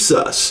keeps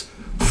us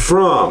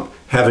from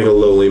having a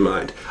lowly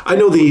mind? I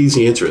know the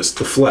easy answer is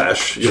the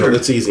flesh.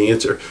 That's the easy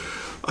answer.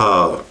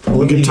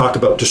 We can talk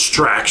about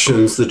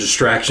distractions, the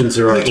distractions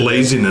there are. Like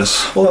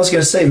laziness. Well, I was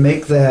going to say,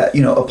 make that,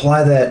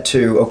 apply that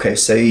to, okay,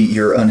 say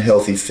you're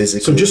unhealthy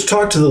physically. So just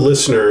talk to the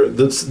listener.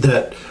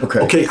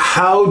 Okay,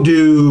 how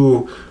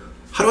do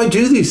I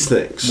do these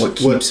things? What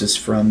keeps us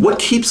from... What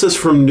keeps us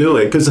from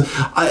doing? Because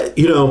I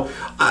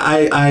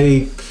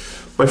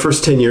my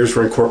first 10 years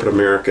were in corporate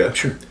America.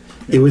 Sure.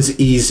 It was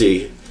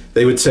easy.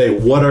 They would say,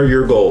 "What are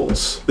your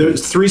goals?" There's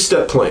a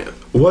 3-step plan.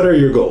 What are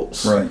your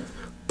goals? Right.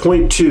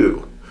 Point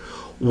 2,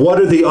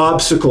 what are the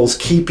obstacles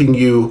keeping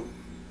you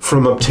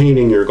from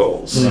obtaining your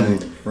goals?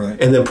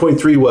 Right. And then point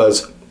 3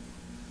 was,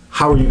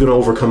 how are you going to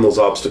overcome those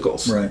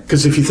obstacles? Right.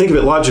 Because if you think of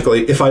it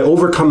logically, if I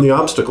overcome the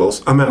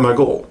obstacles, I'm at my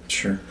goal.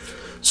 Sure.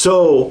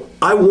 So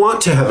I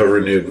want to have a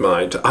renewed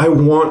mind. I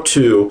want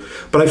to,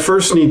 but I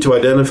first need to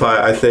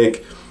identify, I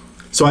think,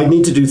 so I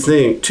need to do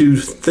two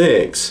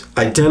things.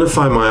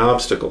 Identify my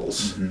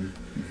obstacles.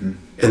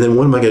 And then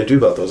what am I going to do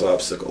about those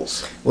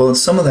obstacles? Well, and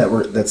some of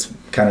that's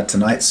kind of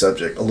tonight's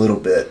subject a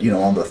little bit,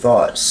 on the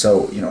thought.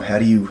 So, how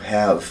do you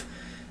have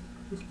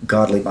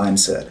godly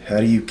mindset? How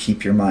do you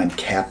keep your mind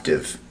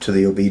captive to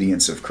the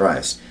obedience of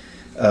Christ?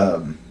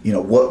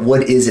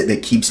 What is it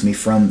that keeps me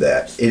from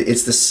that?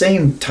 It's the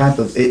same type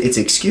of, it's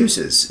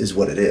excuses is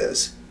what it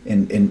is.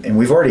 And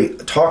we've already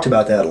talked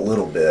about that a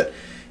little bit.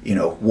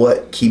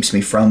 What keeps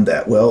me from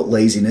that? Well,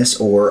 laziness,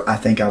 or I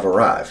think I've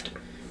arrived.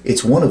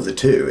 It's one of the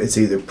two. It's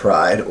either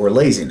pride or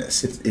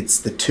laziness. It's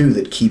the two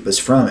that keep us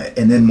from it.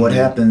 And then what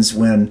happens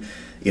when,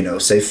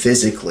 say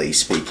physically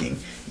speaking,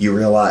 you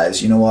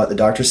realize, what, the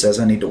doctor says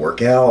I need to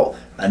work out,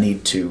 I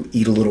need to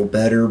eat a little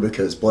better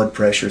because blood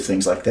pressure,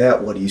 things like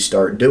that. What do you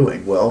start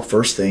doing? Well,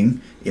 first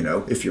thing,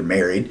 if you're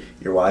married,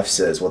 your wife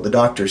says, well, the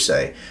doctors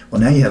say,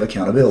 well, now you have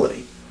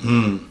accountability.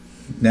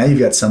 Now you've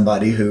got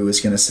somebody who is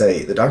going to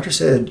say, the doctor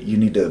said you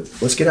need to,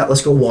 let's get out,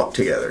 let's go walk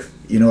together.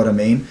 You know what I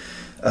mean?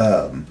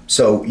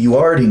 So you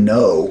already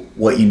know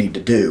what you need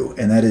to do,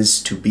 and that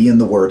is to be in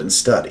the Word and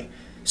study.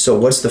 So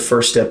what's the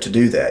first step to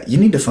do that? You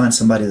need to find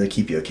somebody that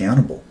keep you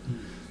accountable.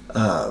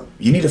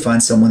 You need to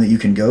find someone that you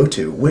can go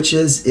to, which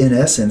is in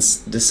essence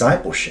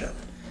discipleship.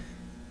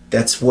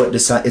 That's what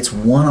it's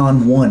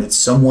one-on-one. It's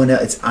someone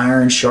else. It's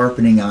iron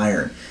sharpening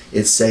iron.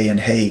 It's saying,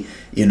 hey,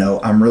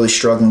 I'm really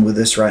struggling with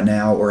this right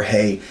now, or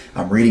hey,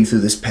 I'm reading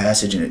through this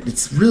passage and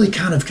it's really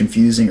kind of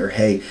confusing, or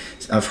hey,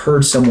 I've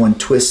heard someone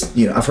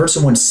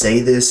say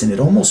this and it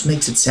almost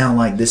makes it sound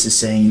like this is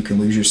saying you can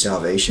lose your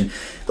salvation.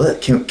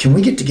 Can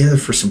we get together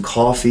for some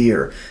coffee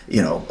or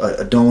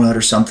a donut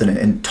or something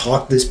and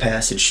talk this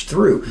passage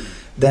through?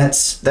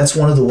 That's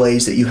one of the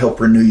ways that you help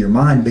renew your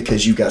mind,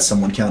 because you've got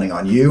someone counting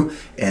on you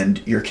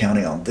and you're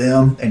counting on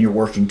them and you're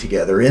working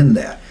together in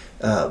that.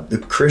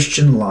 The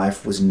Christian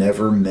life was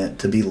never meant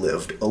to be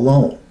lived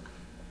alone.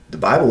 The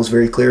Bible is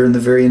very clear in the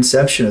very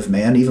inception of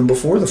man, even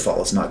before the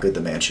fall, it's not good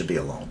that man should be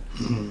alone.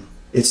 Mm-hmm.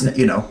 It's,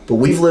 but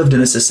we've lived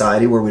in a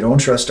society where we don't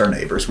trust our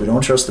neighbors, we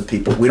don't trust the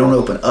people, we don't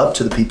open up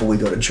to the people we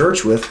go to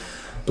church with,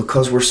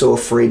 because we're so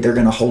afraid they're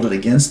going to hold it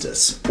against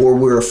us, or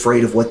we're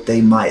afraid of what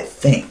they might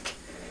think.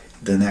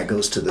 Then that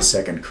goes to the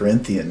 2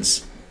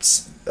 Corinthians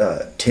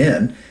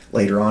 10,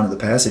 later on in the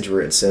passage,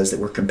 where it says that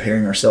we're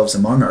comparing ourselves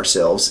among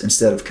ourselves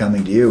instead of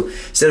coming to you.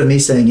 Instead of me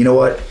saying, you know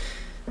what,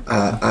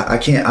 I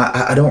can't,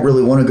 I don't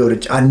really want to go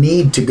to, I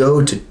need to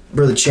go to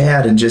Brother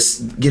Chad and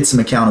just get some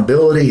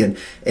accountability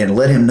and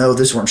let him know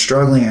this is where I'm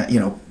struggling.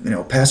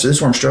 Pastor, this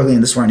is where I'm struggling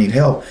and this is where I need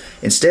help.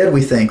 Instead,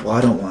 we think, well,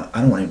 I don't want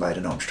anybody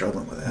to know I'm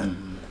struggling with that.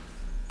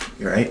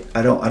 Mm-hmm. Right?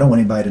 I don't want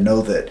anybody to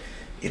know that,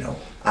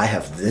 I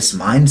have this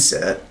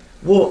mindset.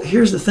 Well,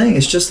 here's the thing.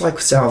 It's just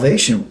like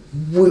salvation.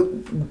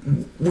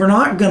 We're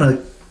not going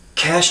to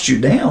cast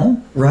you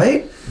down,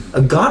 right?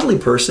 A godly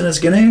person is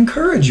going to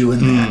encourage you in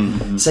that.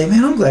 Mm-hmm. Say,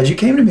 man, I'm glad you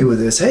came to me with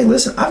this. Hey,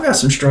 listen, I've got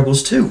some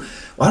struggles too.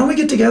 Why don't we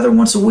get together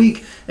once a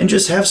week and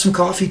just have some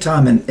coffee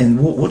time and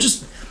we'll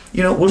just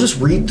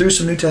read through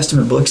some New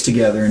Testament books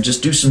together and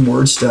just do some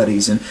word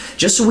studies, and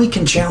just so we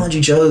can challenge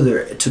each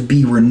other to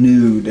be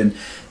renewed. And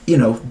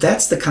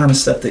that's the kind of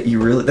stuff that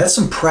that's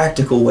some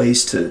practical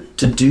ways to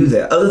do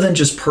that, other than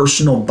just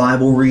personal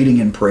Bible reading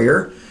and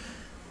prayer.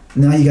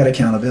 Now you got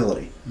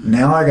accountability.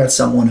 Now I got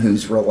someone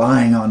who's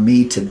relying on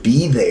me to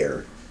be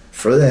there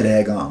for that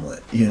egg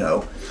omelet,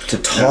 to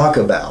talk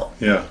about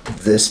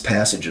this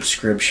passage of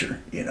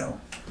Scripture,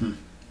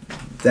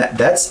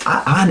 That's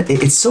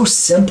it's so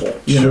simple.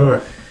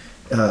 Sure.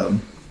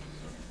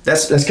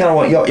 That's kind of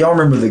what y'all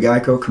remember the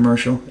Geico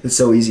commercial. It's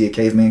so easy a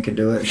caveman could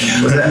do it.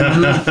 Was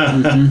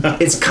that?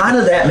 It's kind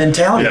of that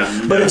mentality,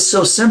 but it's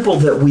so simple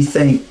that we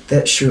think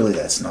that surely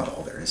that's not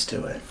all there is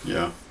to it.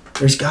 Yeah.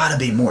 There's got to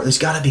be more. There's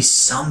got to be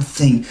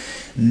something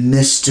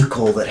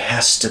mystical that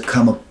has to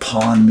come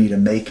upon me to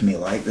make me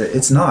like that.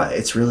 It's not.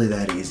 It's really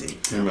that easy.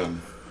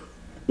 Amen.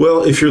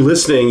 Well, if you're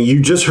listening, you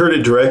just heard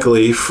it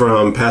directly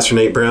from Pastor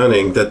Nate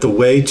Browning that the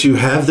way to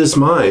have this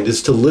mind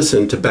is to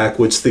listen to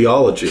Backwoods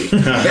Theology.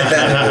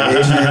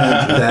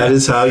 That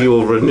is how you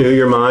will renew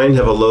your mind,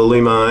 have a lowly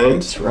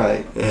mind. That's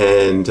right.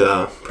 And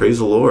praise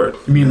the Lord.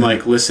 You mean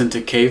like listen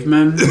to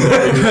cavemen?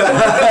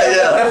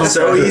 Yeah,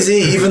 so easy,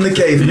 even the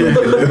cavemen.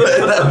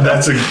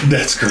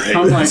 That's great.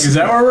 I'm like, is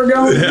that where we're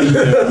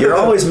going? You're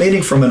always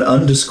meeting from an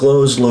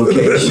undisclosed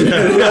location.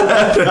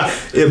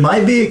 It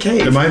might be a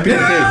cave. It might be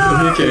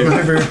a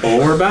cave.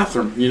 Or a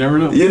bathroom. You never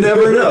know. You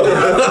never know.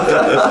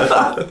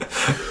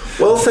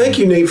 Well, thank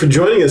you, Nate, for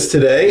joining us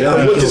today.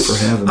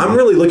 I'm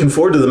really looking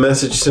forward to the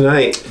message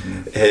tonight,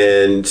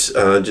 and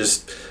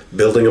just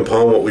building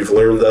upon what we've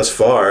learned thus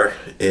far.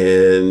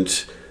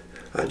 And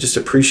I just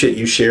appreciate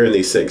you sharing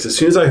these things. As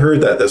soon as I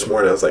heard that this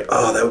morning, I was like,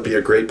 oh, that would be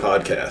a great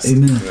podcast.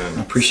 Amen.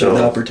 I appreciate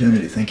the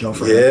opportunity. Thank y'all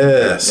for having me.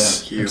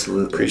 Yes. Yeah,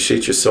 absolutely.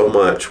 Appreciate you so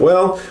much.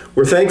 Well,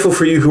 we're thankful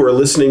for you who are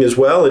listening as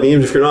well. And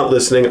even if you're not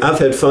listening, I've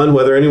had fun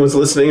whether anyone's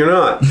listening or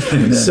not.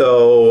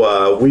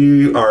 So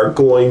we are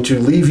going to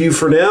leave you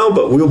for now,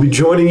 but we'll be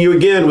joining you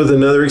again with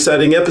another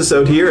exciting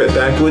episode here at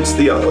Backwoods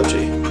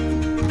Theology.